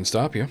see how I can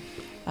stop you.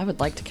 I would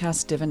like to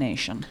cast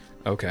divination.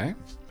 Okay.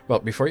 Well,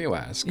 before you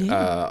ask,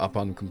 Yeah.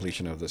 upon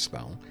completion of this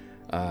spell,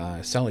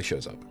 Sally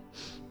shows up.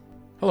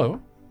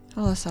 Hello.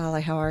 Hello,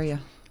 Sally. How are you?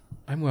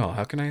 I'm well.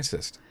 How can I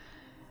assist?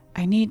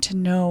 I need to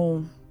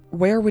know,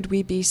 where would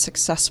we be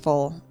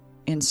successful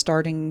in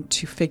starting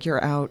to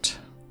figure out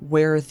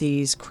where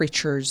these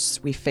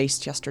creatures we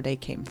faced yesterday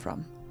came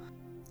from?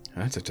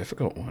 That's a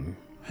difficult one.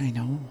 I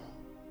know.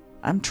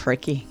 I'm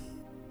tricky.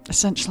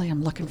 Essentially,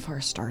 I'm looking for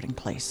a starting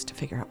place to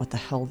figure out what the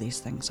hell these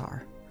things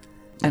are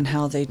and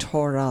how they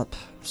tore up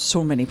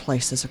so many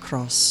places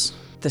across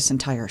this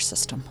entire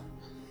system.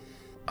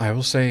 I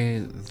will say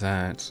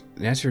that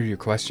the answer to your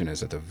question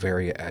is at the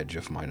very edge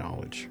of my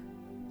knowledge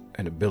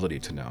and ability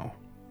to know,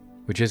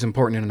 which is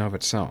important in and of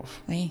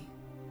itself. Hey,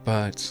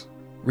 But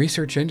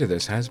research into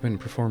this has been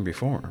performed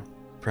before.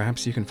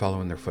 Perhaps you can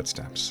follow in their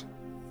footsteps.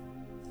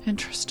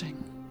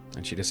 interesting.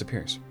 And she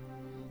disappears.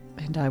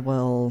 And I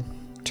will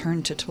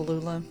turn to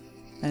Tallulah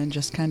and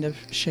just kind of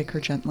shake her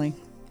gently.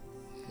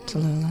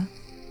 Tallulah,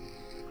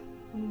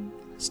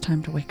 it's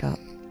time to wake up.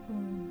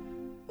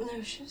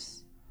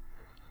 Lucius?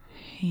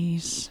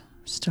 He's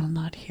still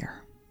not here.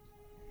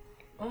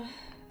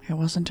 It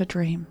wasn't a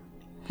dream,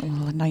 a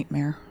little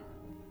nightmare.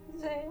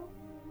 Zale?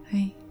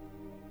 Hey,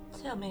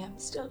 Tell me I'm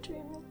still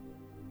dreaming.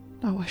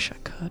 I wish I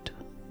could.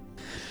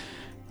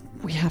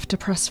 We have to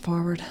press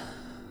forward.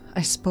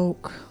 I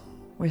spoke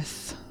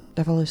with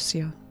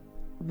Devolucia.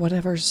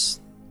 Whatever's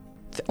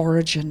the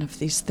origin of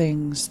these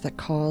things that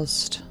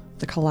caused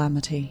the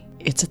calamity,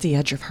 it's at the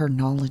edge of her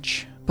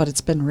knowledge, but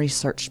it's been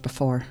researched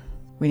before.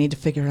 We need to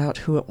figure out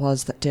who it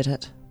was that did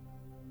it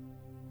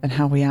and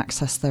how we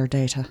access their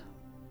data.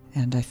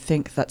 And I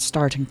think that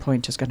starting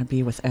point is going to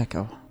be with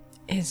Echo.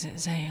 Is it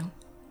Zale?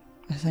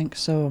 I think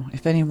so.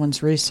 If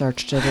anyone's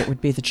researched it, it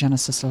would be the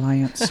Genesis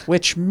Alliance,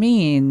 which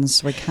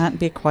means we can't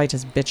be quite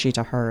as bitchy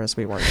to her as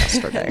we were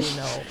yesterday.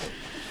 No.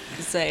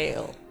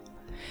 Zale.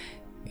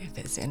 If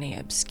there's any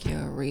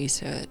obscure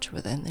research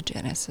within the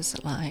Genesis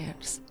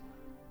Alliance,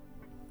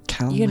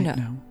 Cal You might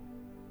know. know.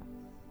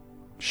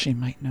 She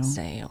might know.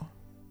 Zale,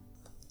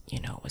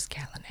 you know it was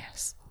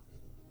Calaness.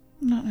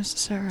 Not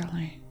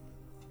necessarily.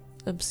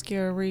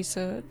 Obscure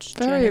research.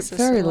 Very, Genesis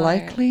very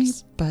likely,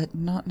 Alliance. but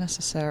not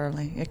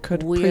necessarily. It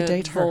could Weird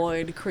predate her.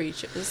 void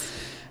creatures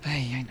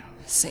I know.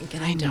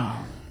 sinking I into know.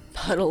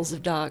 puddles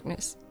of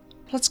darkness.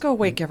 Let's go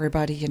wake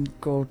everybody and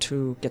go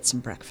to get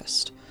some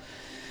breakfast.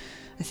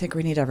 I think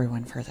we need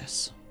everyone for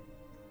this.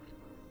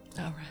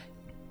 All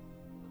right.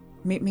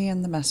 Meet me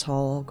in the mess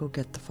hall. I'll go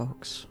get the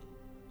folks.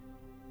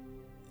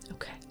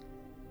 Okay.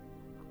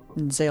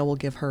 And Zale will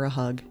give her a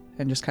hug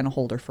and just kind of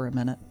hold her for a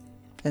minute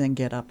and then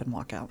get up and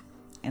walk out.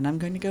 And I'm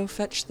going to go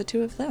fetch the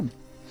two of them.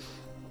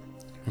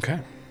 Okay.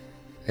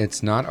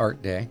 It's not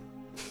art day.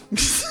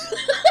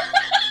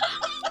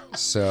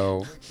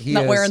 So he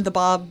Not is wearing the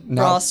Bob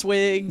not- Ross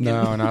wig.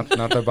 No, not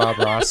the Bob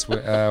Ross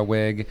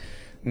wig.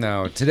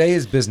 No, today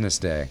is business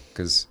day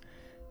because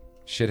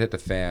shit hit the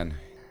fan.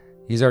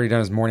 He's already done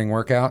his morning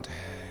workout,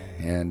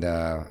 and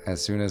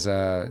as soon as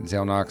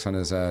Zale knocks on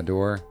his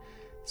door,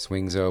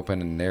 swings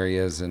open, and there he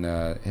is in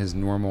his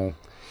normal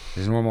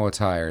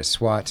attire,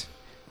 SWAT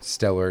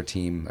stellar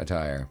team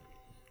attire,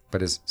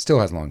 but still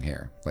has long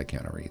hair like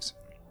Keanu Reeves.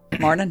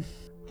 Morning.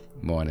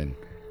 Morning.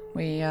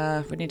 We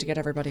need to get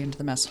everybody into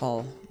the mess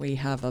hall. We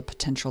have a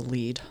potential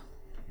lead.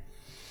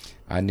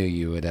 I knew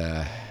you would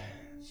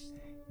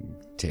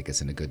take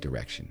us in a good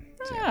direction.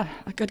 So, Yeah,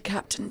 a good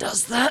captain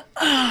does that.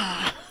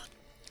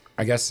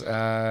 I guess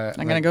I'm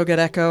going to go get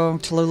Echo.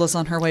 Tallulah's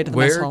on her way to the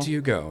mess Where hall. do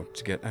you go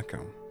to get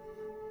Echo?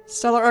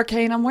 Stellar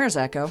Arcanum, where's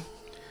Echo?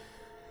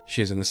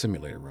 She is in the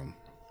simulator room.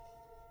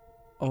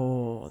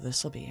 Oh,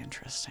 this'll be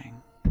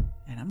interesting.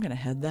 And I'm going to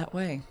head that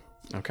way.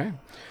 Okay.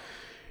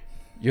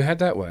 You head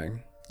that way,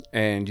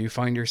 and you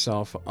find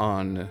yourself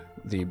on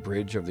the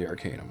bridge of the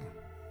Arcanum.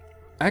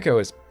 Echo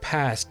is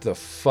passed the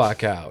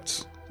fuck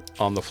out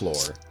on the floor.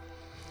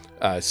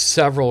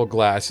 Several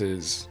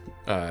glasses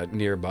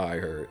nearby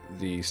her.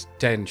 The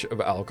stench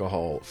of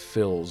alcohol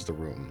fills the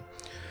room.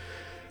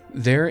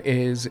 There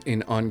is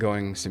an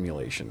ongoing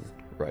simulation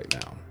right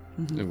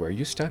now, where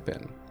you step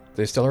in.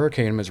 The Stellar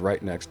Arcanum is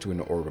right next to an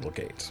orbital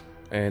gate.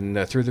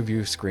 And through the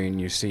view screen,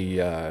 you see,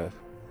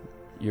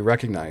 you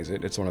recognize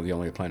it. It's one of the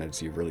only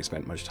planets you've really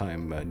spent much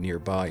time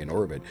nearby in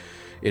orbit.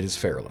 It is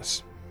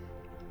Fairless.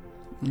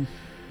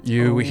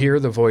 You hear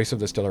the voice of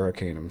the Stellar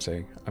Arcanum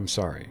say, "I'm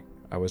sorry,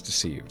 I was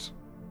deceived.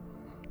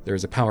 There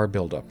is a power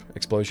buildup,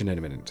 explosion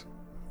imminent.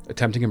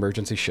 Attempting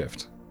emergency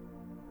shift.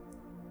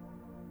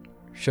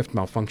 Shift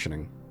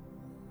malfunctioning.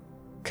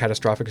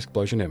 Catastrophic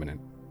explosion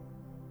imminent.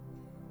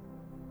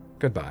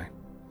 Goodbye."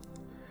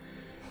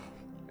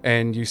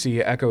 And you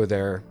see Echo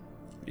there.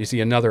 You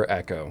see another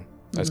Echo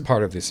as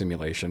part of the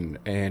simulation,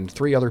 and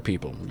 3 other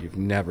people you've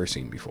never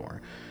seen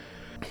before.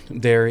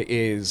 There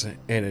is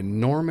an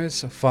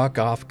enormous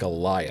fuck-off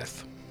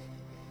Goliath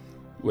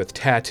with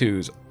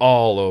tattoos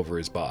all over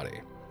his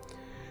body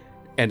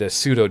and a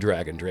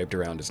pseudo-dragon draped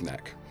around his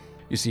neck.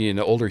 You see an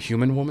older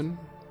human woman,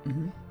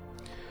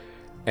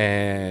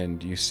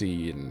 and you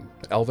see an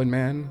elven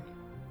man,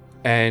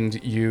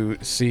 and you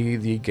see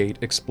the gate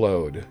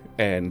explode,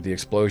 and the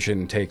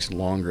explosion takes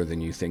longer than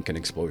you think an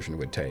explosion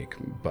would take,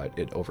 but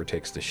it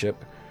overtakes the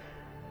ship.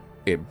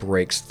 It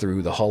breaks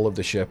through the hull of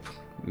the ship,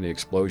 and the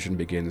explosion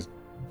begins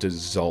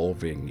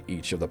dissolving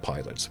each of the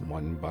pilots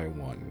one by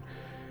one.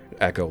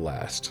 Echo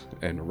last,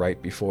 and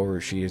right before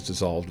she is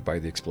dissolved by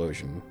the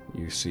explosion,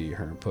 you see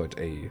her put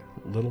a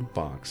little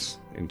box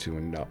into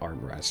an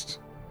armrest.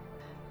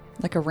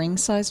 Like a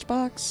ring-sized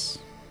box?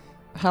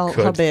 How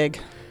Could. big?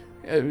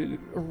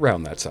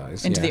 Around that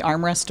size. Into yeah. the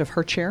armrest of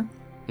her chair?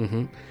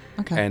 Mm-hmm.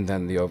 Okay. And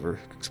then the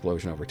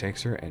explosion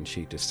overtakes her, and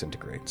she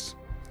disintegrates.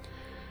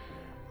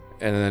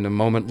 And then a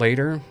moment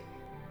later,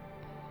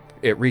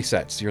 it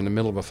resets. You're in the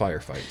middle of a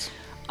firefight.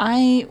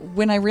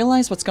 When I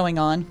realize what's going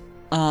on,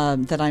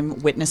 that I'm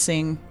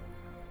witnessing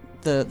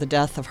the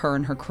death of her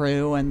and her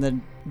crew and the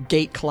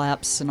gate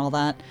collapse and all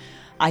that,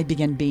 I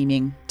begin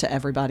beaming to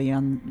everybody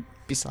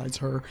besides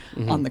her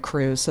on the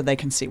crew so they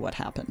can see what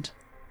happened.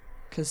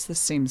 Because this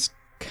seems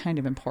kind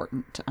of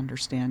important to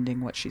understanding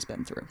what she's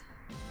been through.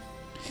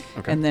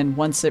 Okay. And then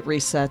once it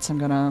resets, I'm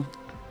gonna...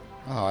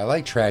 Oh, I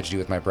like tragedy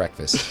with my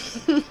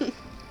breakfast.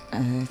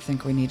 I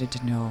think we needed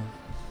to know.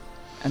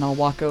 And I'll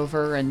walk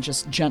over and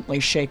just gently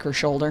shake her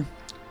shoulder.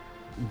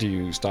 Do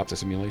you stop the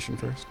simulation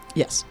first?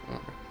 Yes.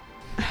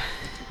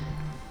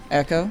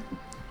 Echo?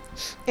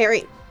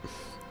 Ari.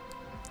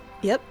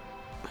 Yep.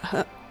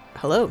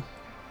 Hello.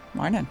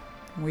 Morning.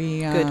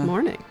 Good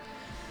morning.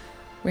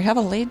 We have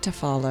a lead to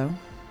follow.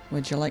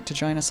 Would you like to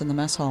join us in the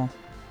mess hall?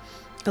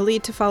 A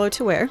lead to follow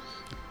to where?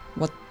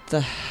 What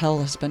the hell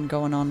has been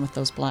going on with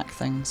those black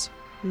things?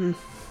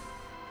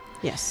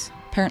 Yes.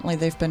 Apparently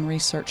they've been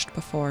researched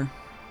before.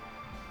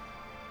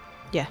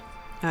 Yeah.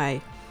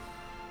 I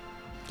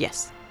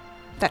Yes,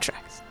 that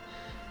tracks.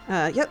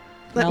 Yep.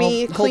 Let I'll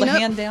me hold clean a up.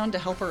 hand down to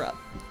help her up.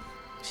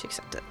 She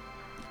accepted.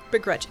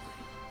 Begrudgingly.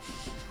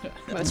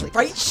 Mostly.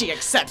 Right? She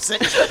accepts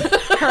it.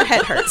 Her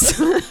head hurts.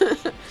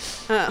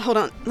 Hold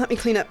on. Let me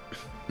clean up.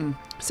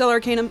 Stellar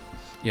Arcanum,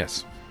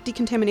 Yes.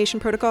 decontamination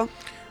protocol.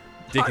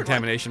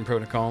 Decontamination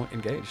protocol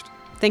engaged.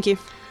 Thank you.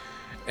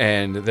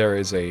 And there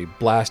is a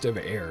blast of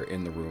air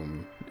in the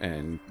room,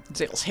 and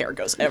Zale's hair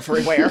goes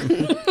everywhere.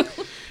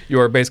 you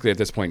are basically at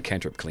this point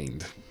cantrip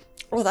cleaned.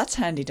 Well, that's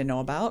handy to know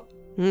about.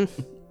 All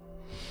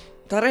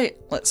right,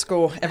 let's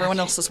go. Everyone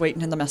else is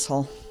waiting in the mess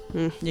hall.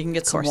 You can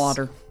get some course.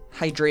 water.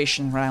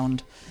 Hydration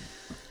round.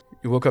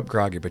 You woke up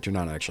groggy, but you're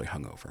not actually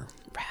hungover.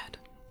 Rad.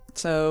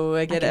 So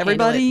I get can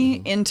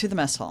everybody into the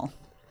mess hall.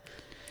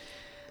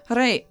 All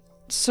right,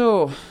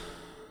 so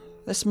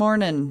this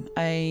morning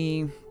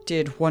I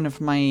did one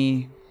of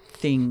my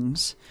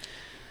things.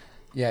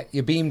 Yeah,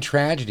 you beamed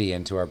tragedy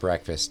into our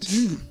breakfast.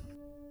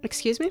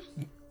 Excuse me?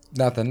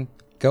 Nothing.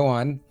 Go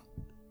on.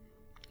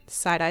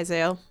 Side eye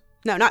Zale.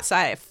 No, not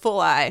side eye. Full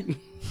eye.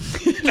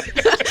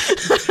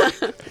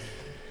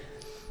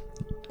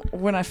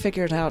 When I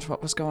figured out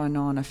what was going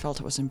on, I felt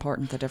it was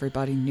important that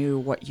everybody knew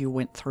what you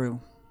went through.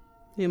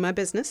 Knew my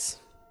business.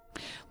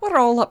 We're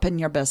all up in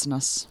your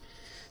business,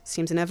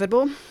 Seems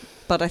inevitable.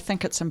 but I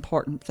think it's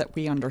important that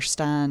we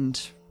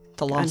understand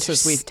the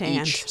losses we've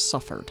Understand. each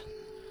suffered.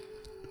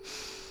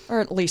 Or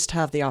at least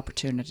have the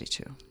opportunity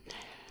to.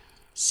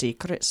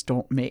 Secrets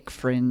don't make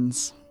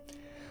friends.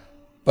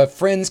 But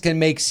friends can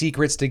make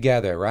secrets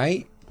together,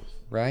 right?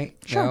 Right?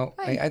 Sure. No,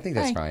 I think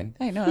that's fine.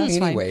 I know, that's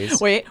Anyways,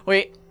 fine.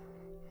 Wait.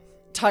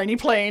 Tiny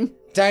plane.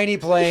 tiny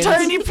planes.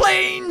 Tiny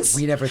planes!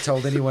 We never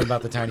told anyone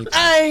about the tiny planes.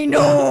 I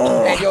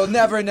know! And you'll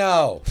never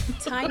know.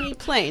 Tiny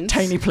planes.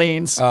 Tiny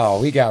planes.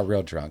 Oh, we got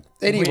real drunk.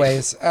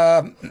 Anyways,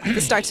 The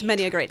start to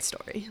many a great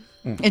story.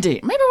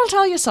 Indeed. Maybe we'll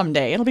tell you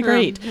someday. It'll be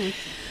great.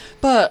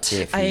 But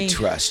if we I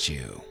trust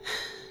you.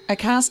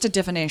 cast a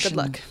divination. Good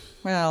luck.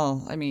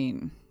 Well, I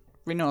mean,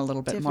 we know a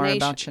little bit more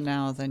Divination. about you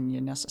now than you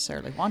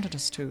necessarily wanted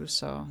us to,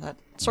 so that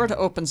sort of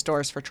opens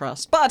doors for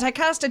trust. But I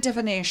cast a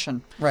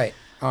divination. Right.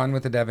 On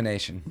with the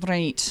divination.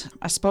 Right.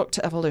 I spoke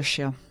to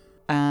Evolutia,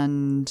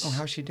 and Oh,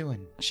 how's she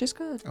doing? she's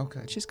good. Oh,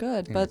 good. She's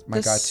good. Yeah, but my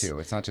this, god too.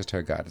 It's not just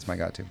her god. It's my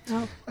god too.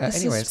 Oh.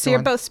 Anyways, So go you're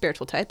on. both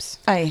spiritual types.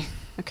 Aye.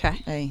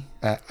 Okay.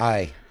 Aye.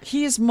 I.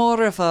 He's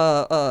more of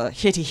a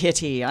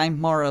hitty. I'm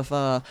more of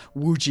a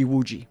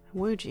woojie.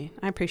 Woogie.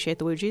 I appreciate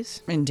the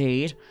woogies.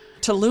 Indeed.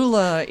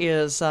 Tallulah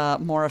is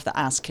more of the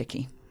ass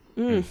kicky.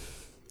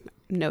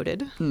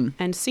 Noted.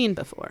 And seen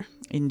before.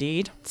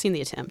 Indeed. Seen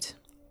the attempt.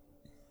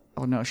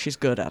 Oh no, she's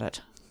good at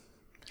it.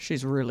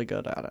 She's really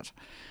good at it.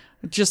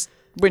 Just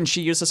when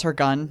she uses her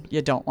gun,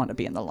 you don't want to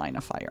be in the line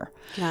of fire.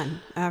 Done.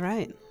 All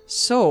right.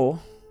 So,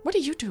 what do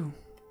you do?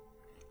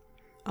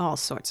 All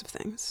sorts of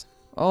things.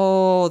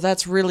 Oh,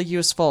 that's really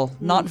useful.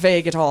 Not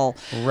vague at all.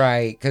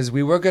 Right, because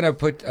we were going to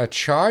put a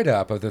chart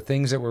up of the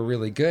things that we're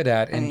really good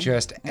at, and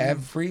just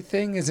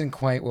everything isn't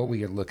quite what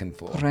we are looking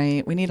for.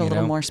 Right, we need a You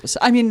little know? more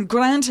specific. I mean,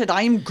 granted,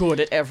 I'm good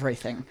at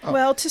everything.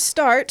 Well, to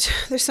start,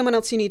 there's someone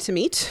else you need to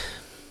meet.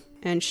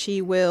 And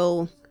she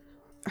will...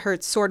 Her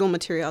sword will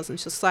materialize and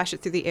she'll slash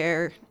it through the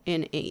air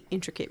in a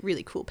intricate,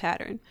 really cool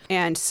pattern.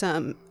 And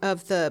some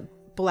of the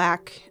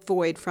black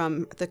void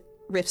from the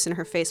rifts in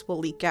her face will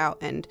leak out,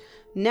 and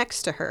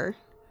next to her,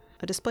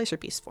 a displacer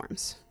beast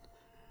forms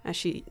as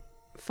she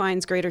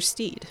finds greater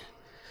steed.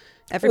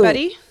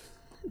 Everybody,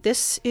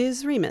 this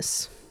is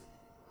Remus.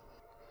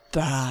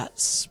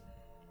 That's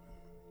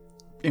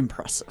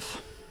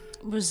impressive.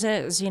 Was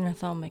that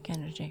xenothalmic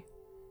energy?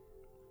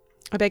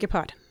 I beg your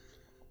pardon.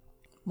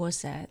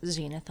 Was that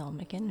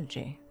xenothalmic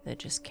energy that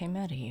just came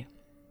out of you?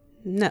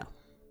 No,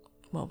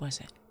 What was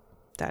it?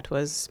 that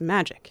was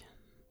magic.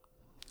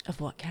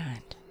 Of what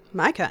kind?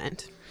 My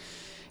kind.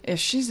 If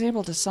she's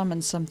able to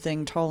summon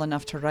something tall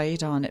enough to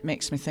ride on, it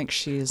makes me think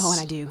she's... Oh,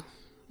 and I do.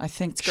 I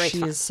think great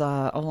fun. she's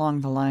along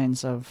the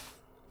lines of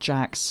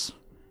Jack's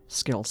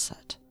skill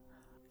set.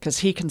 Because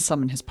he can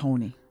summon his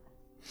pony.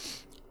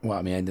 Well,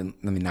 I mean,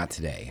 not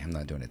today. I'm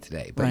not doing it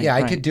today. But Right, yeah,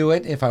 I right. could do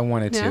it if I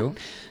wanted Yeah. to.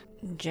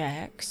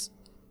 Jack's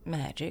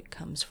magic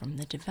comes from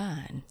the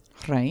divine.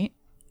 Right?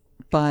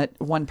 But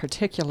one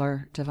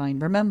particular divine...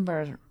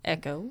 Remember...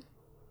 Echo,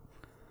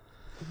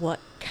 what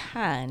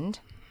kind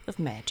of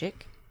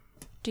magic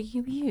do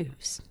you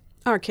use?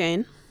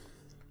 Arcane.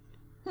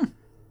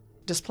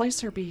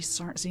 Displacer beasts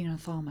aren't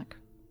xenothalmic.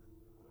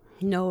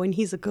 No, and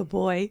he's a good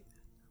boy.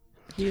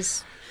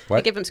 He's... What?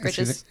 I give him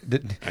scritches.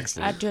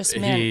 I just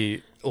meant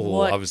He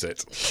what loves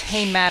it.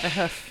 came out of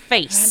her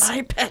face.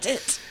 I bet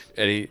it.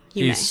 And You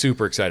he's may.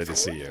 super excited to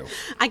see you.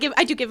 I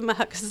do give him a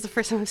hug because it's the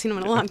first time I've seen him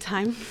in a long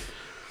time.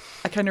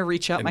 I kind of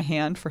reach out my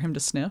hand for him to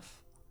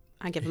sniff.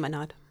 I give him a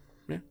nod.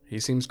 Yeah, he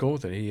seems cool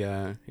with it.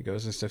 He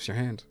goes and sniffs your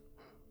hand.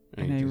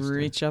 And I he just,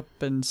 reach up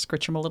and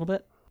scritch him a little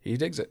bit. he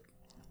digs it.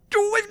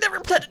 Oh, I've never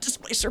played a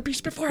Displacer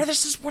Beast before.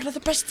 This is one of the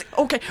best things.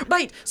 Okay,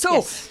 right. So,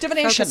 Yes.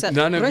 divination. Focus up.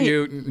 None of Right.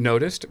 you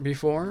noticed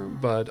before,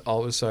 but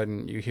all of a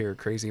sudden you hear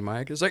Crazy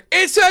Mike is like,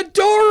 "It's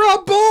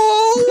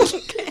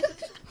adorable!"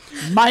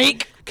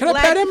 Mike, Can I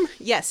pet him?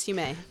 Yes, you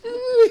may.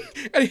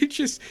 And he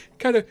just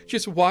kind of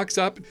just walks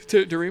up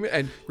to Remus,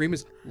 and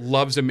Remus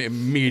loves him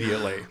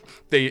immediately.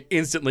 They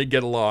instantly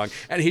get along,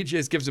 and he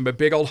just gives him a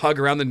big old hug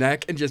around the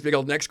neck and just big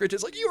old neck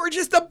scratches like, you are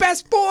just the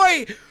best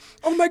boy!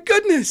 Oh my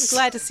goodness!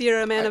 Glad to see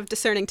you're a man of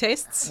discerning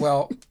tastes.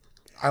 Well,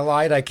 I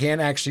lied. I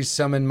can't actually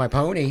summon my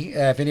pony.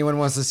 If anyone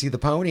wants to see the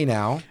pony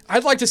now,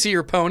 I'd like to see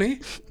your pony.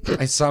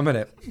 I summon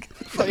it.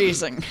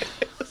 Phrasing.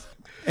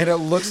 And it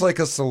looks like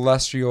a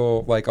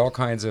celestial, like all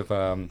kinds of,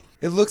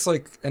 it looks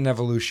like an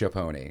Evolutia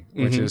pony,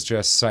 which is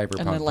just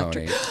cyberpunk An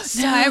electric. pony.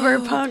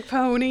 Cyberpunk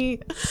pony.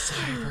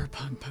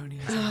 Cyberpunk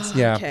ponies.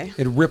 Yeah, Okay.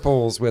 it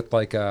ripples with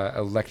like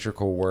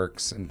electrical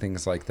works and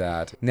things like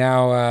that.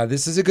 Now,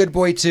 this is a good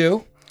boy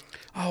too.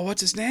 Oh,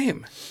 what's his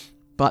name?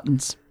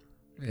 Buttons.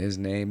 His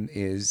name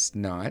is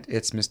not.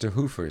 It's Mr.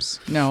 Hoofers.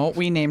 No,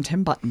 we named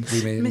him Buttons.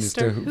 We made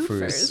Mr. Mr. Hoofers.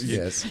 Hoofers.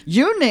 Yes.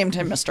 You named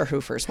him Mr.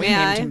 Hoofers. We May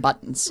named I? him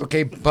Buttons.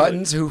 Okay,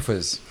 Buttons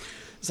Hoofers.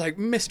 It's like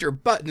Mr.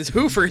 Buttons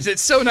Hoofers.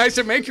 It's so nice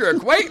to make your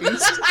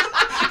acquaintance.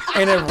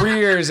 And it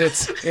rears.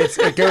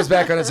 It goes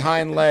back on its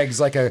hind legs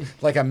like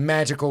a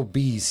magical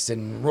beast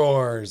and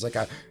roars like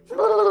a.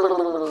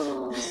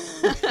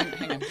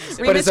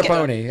 But it's a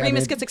pony.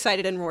 Remus gets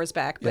excited and roars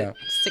back, but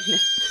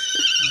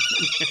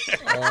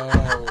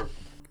Yeah.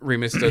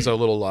 Remus does a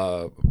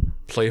little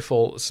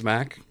playful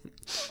smack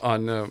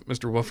on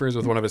Mr. Woofers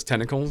with one of his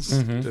tentacles,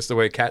 just the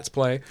way cats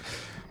play.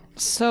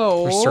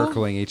 So We're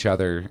circling each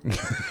other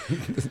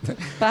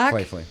back,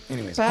 playfully.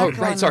 Anyways, back Oh,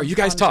 right, on- sorry. You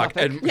guys on talk.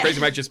 topic. And Crazy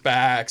Mike just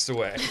backs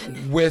away.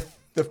 with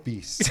the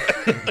beast.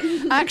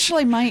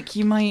 Actually, Mike,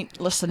 you might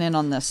listen in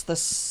on this.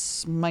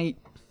 This might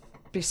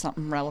be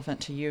something relevant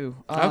to you.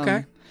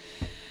 Okay.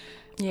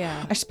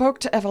 Yeah. I spoke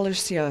to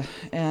Evolucia,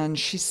 and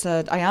she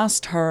said, I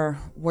asked her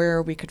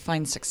where we could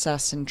find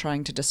success in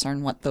trying to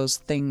discern what those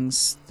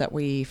things that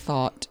we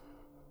thought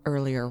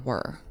earlier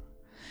were.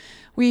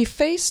 We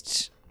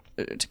faced,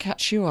 to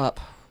catch you up,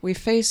 we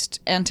faced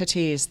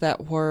entities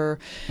that were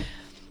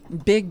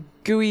big,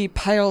 gooey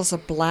piles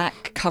of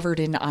black covered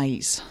in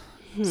eyes.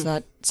 Does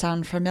that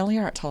sound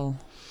familiar at all?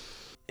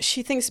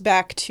 She thinks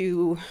back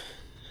to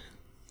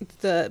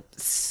the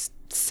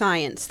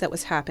science that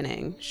was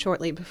happening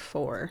shortly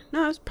before.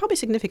 No, it was probably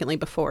significantly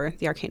before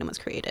the Arcanum was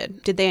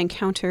created. Did they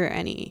encounter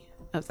any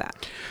of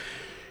that?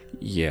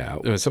 Yeah.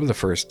 It was some of the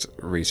first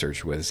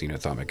research with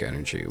xenothermic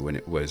energy when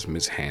it was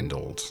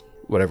mishandled.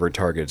 Whatever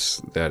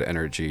targets that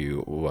energy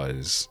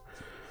was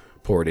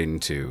poured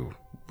into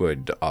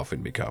would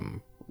often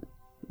become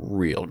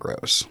real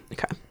gross.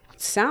 Okay.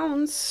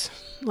 Sounds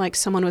like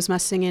someone was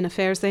messing in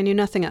affairs they knew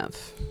nothing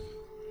of.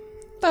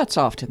 That's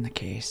often the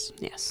case.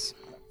 Yes.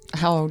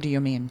 How do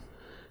you mean?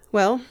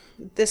 Well,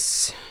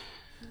 this,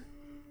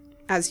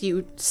 as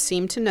you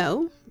seem to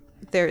know,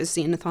 there is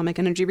xenothermic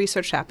energy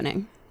research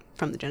happening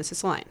from the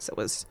Genesis Alliance. It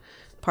was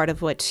part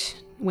of what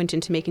went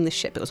into making the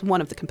ship. It was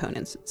one of the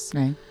components. It's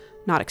Right.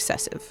 not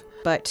excessive.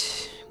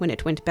 But when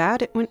it went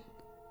bad, it went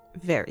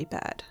very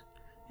bad.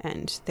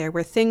 And there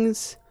were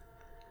things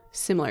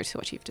similar to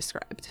what you've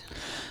described.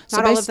 So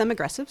Not all of them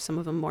aggressive, some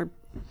of them more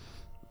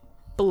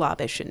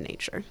blobbish in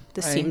nature.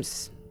 This Right.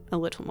 seems a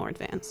little more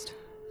advanced.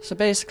 So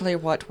basically,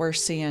 what we're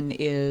seeing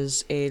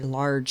is a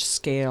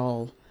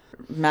large-scale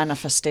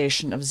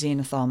manifestation of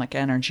xenothermic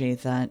energy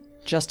that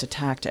just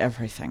attacked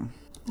everything.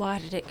 Why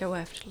did it go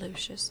after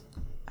Lucius?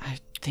 I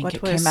think What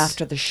it was- came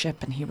after the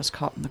ship, and he was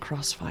caught in the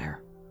crossfire.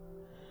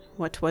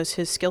 What was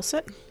his skill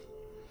set?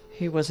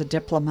 He was a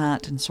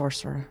diplomat and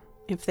sorcerer.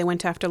 If they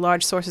went after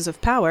large sources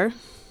of power,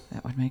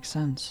 That would make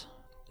sense.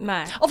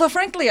 Mike, Although,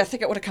 frankly, I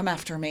think it would have come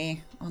after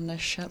me on this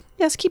ship.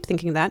 yes, keep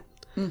thinking that.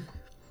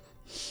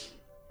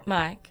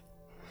 Mike,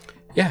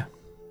 Yeah.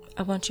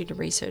 I want you to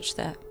research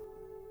that.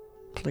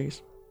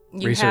 Please.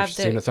 You Research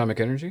have the, xenothermic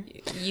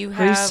energy? you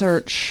have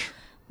Research.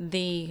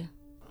 the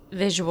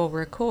visual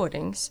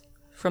recordings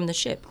from the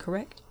ship,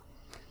 correct?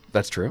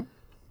 That's true.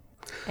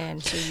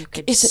 And so you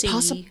could Is it see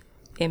possible?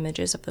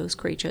 images of those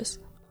creatures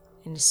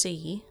and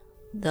see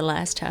the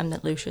last time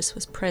that Lucius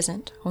was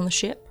present on the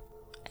ship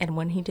and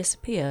when he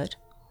disappeared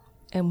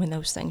and when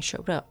those things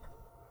showed up.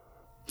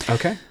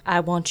 Okay. I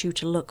want you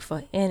to look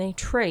for any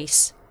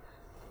trace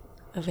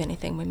of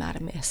anything we might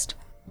have missed.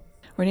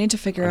 We need to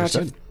figure out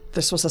Understood. if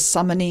this was a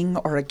summoning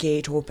or a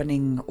gate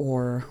opening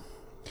or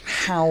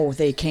how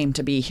they came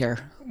to be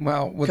here.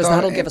 Well, with Because our-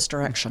 that'll give us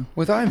direction.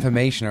 with our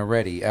information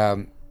already.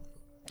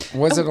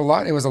 Was it a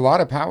lot? It was a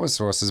lot of power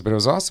sources, but it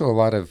was also a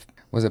lot of.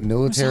 Was it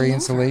military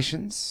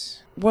installations?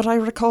 What I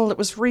recall, it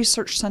was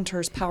research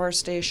centers, power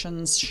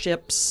stations,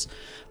 ships,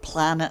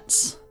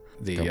 planets.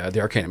 The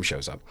Arcanum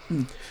shows up.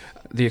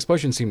 The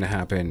explosions seem to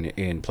happen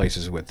in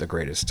places with the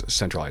greatest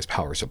centralized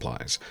power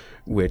supplies,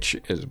 which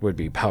would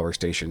be power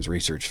stations,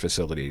 research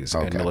facilities,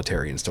 and Okay.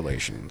 military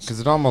installations. Because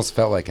it almost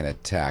felt like an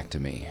attack to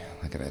me,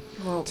 like a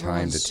Well, it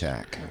timed was.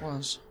 attack. It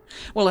was.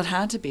 Well, it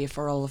had to be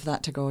for all of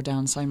that to go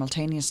down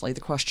simultaneously.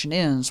 The question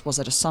is, was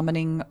it a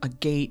summoning, a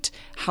gate?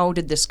 How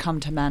did this come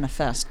to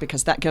manifest?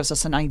 Because that gives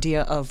us an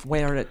idea of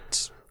where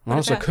it... It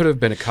also could have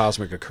been a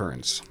cosmic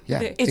occurrence.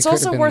 Yeah, it It's could have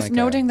also been worth like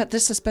noting that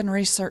this has been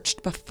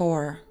researched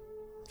before.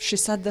 She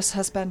said this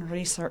has been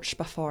researched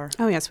before.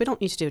 Oh, yes, we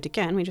don't need to do it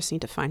again. We just need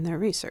to find their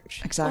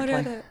research. Exactly.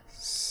 What other?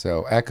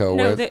 So, Echo,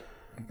 No,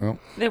 oh,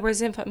 there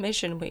was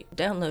information we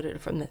downloaded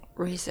from the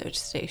research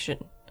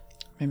station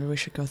Maybe we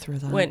should go through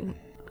that. when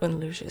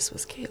Lucius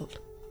was killed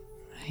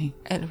Hey,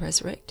 and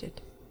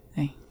resurrected.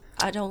 hey.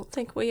 I don't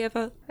think we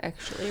ever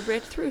actually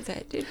read through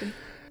that, did we?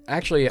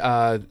 Actually,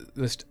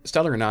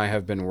 Stellar and I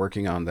have been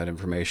working on that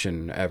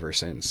information ever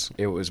since.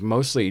 It was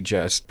mostly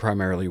just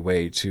primarily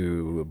way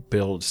to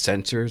build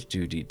sensors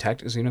to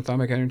detect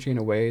xenothermic energy in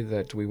a way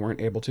that we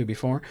weren't able to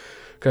before.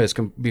 Because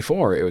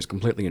before, it was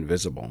completely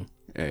invisible.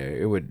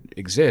 It would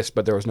exist,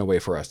 but there was no way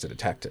for us to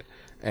detect it.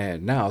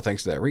 And now,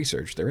 thanks to that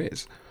research, there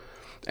is.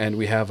 And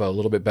we have a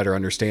little bit better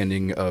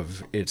understanding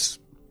of its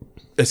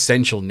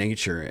essential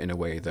nature in a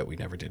way that we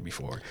never did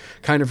before.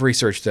 Kind of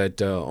research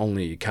that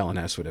only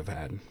Calaness would have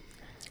had.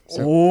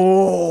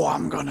 Oh,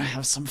 I'm gonna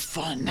have some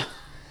fun.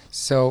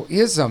 So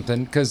here's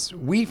something, because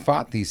we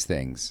fought these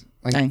things.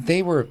 Like, Aye.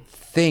 they were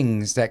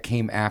things that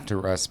came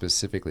after us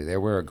specifically. They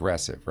were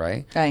aggressive,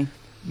 right? Hey,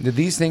 Did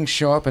these things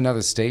show up in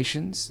other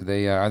stations?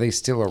 Are they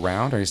still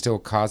around? Are they still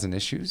causing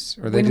issues?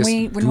 Or they when just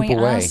we goop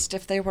away? asked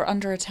if they were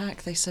under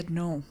attack, they said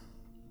no.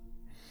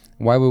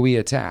 Why were we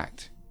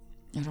attacked?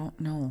 I don't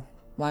know.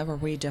 Why were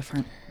we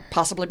different?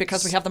 Possibly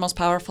because we have the most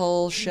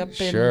powerful ship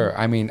in Sure.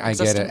 I mean, I get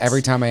it. existence.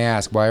 Every time I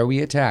ask, why are we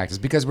attacked? It's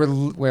because we're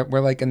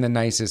like in the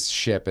nicest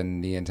ship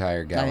in the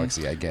entire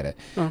galaxy. I get it.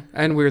 Oh,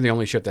 and we were the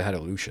only ship that had a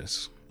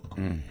Lucius.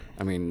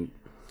 I mean,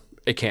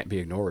 it can't be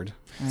ignored.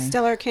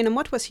 Stellar Arcanum,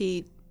 what was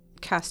he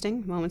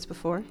casting moments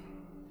before?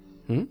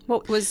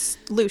 What was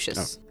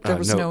Lucius? There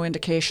was no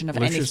indication of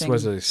Lucius anything.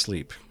 was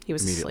asleep He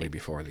was immediately asleep.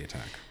 before the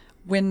attack.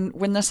 When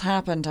this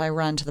happened, I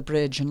ran to the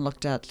bridge and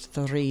looked at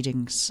the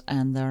readings,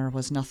 and there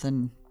was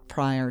nothing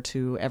prior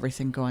to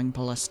everything going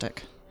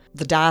ballistic.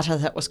 The data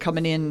that was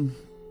coming in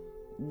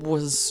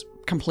was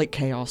complete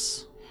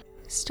chaos.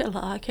 Stella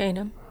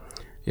Arcanum,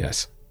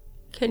 Yes.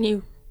 can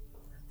you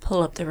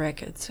pull up the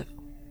records of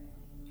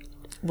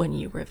when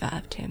you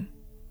revived him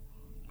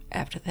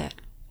after that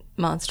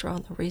monster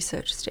on the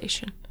research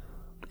station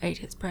ate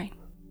his brain?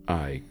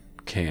 I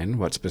can.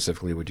 What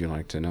specifically would you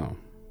like to know?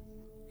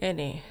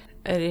 Any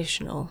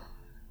additional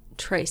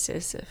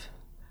traces of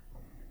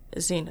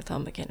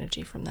xenothermic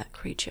energy from that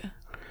creature?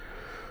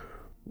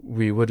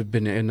 We would have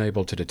been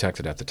unable to detect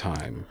it at the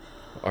time.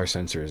 Our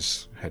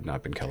sensors had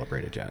not been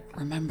calibrated yet.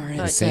 Remember,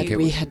 But it said you-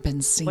 we had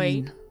been seen.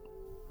 Wait,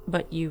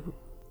 but you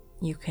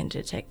can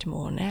detect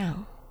more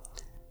now.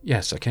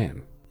 Yes, I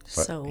can.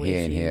 But So he if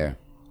ain't you here.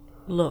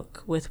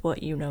 look with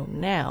what you know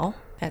now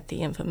at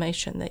the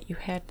information that you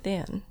had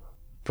then,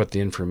 But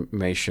the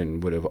information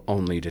would have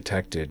only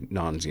detected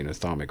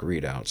non-xenothermic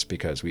readouts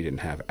because we didn't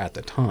have, at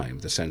the time,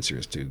 the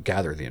sensors to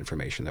gather the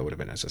information that would have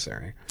been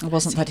necessary. It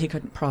wasn't that he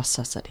couldn't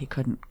process it, he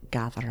couldn't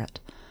gather it.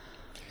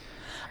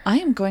 I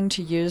am going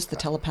to use the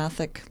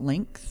telepathic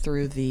link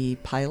through the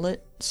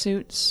pilot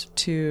suits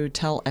to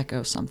tell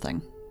Echo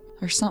something.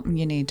 There's something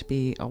you need to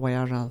be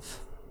aware of.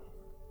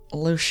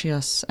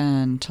 Lucius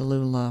and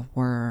Tallulah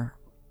were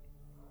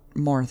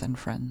more than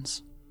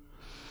friends.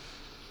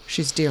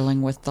 She's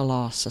dealing with the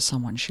loss of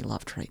someone she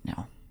loved right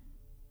now.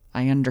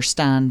 I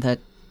understand that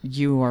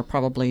you are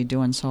probably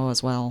doing so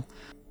as well.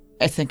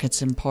 I think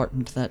it's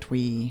important that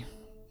we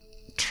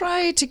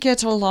try to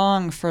get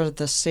along for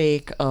the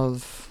sake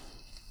of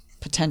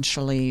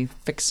potentially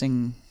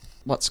fixing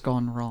what's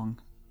gone wrong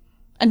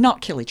and not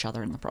kill each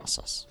other in the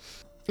process.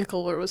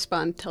 Nicole will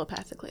respond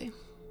telepathically.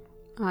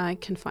 I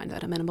can find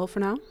that amenable for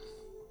now.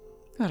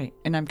 All right,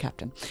 and I'm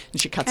captain. And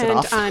she cuts it And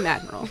off. I'm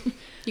Admiral.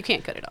 You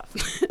can't cut it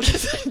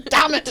off.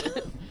 Damn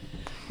it!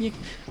 You,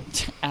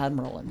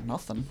 Admiral and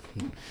nothing.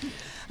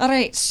 All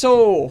right,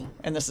 so,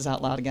 and this is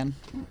out loud again.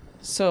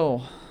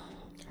 So,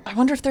 I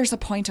wonder if there's a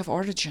point of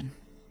origin.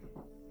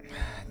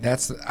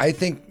 I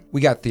think we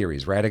got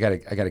theories, right? I got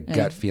a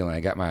gut feeling. I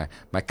got my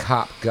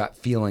cop gut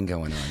feeling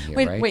going on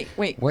here, right?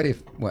 Wait.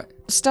 What?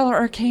 Stellar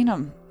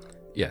Arcanum.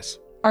 Yes.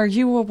 Are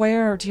you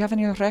aware, do you have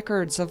any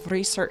records of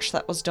research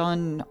that was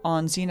done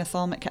on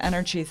xenothermic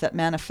energy that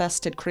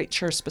manifested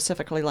creatures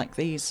specifically like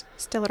these?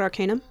 Stellar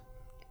Arcanum.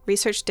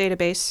 Research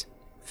database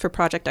for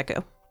Project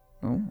Echo.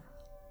 Oh.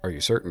 Are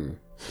you certain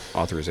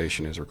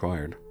authorization is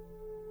required?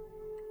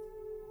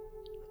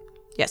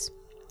 Yes.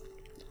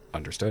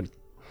 Understood.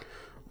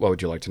 What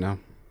would you like to know?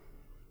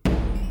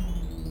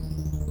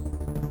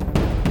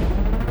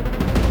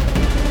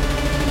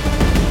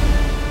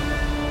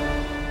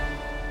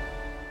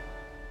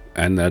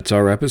 And that's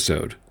our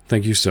episode.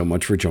 Thank you so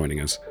much for joining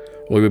us.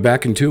 We'll be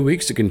back in 2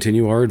 weeks to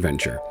continue our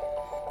adventure.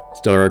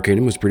 Stellar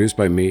Arcanum was produced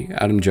by me,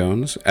 Adam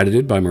Jones,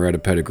 edited by Moretta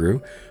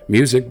Pettigrew,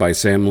 music by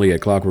Sam Lee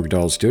at Clockwork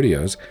Dolls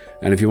Studios,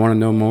 and if you want to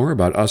know more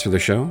about us or the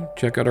show,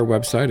 check out our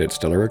website at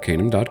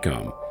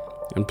stellararcanum.com.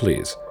 And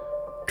please,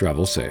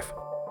 travel safe.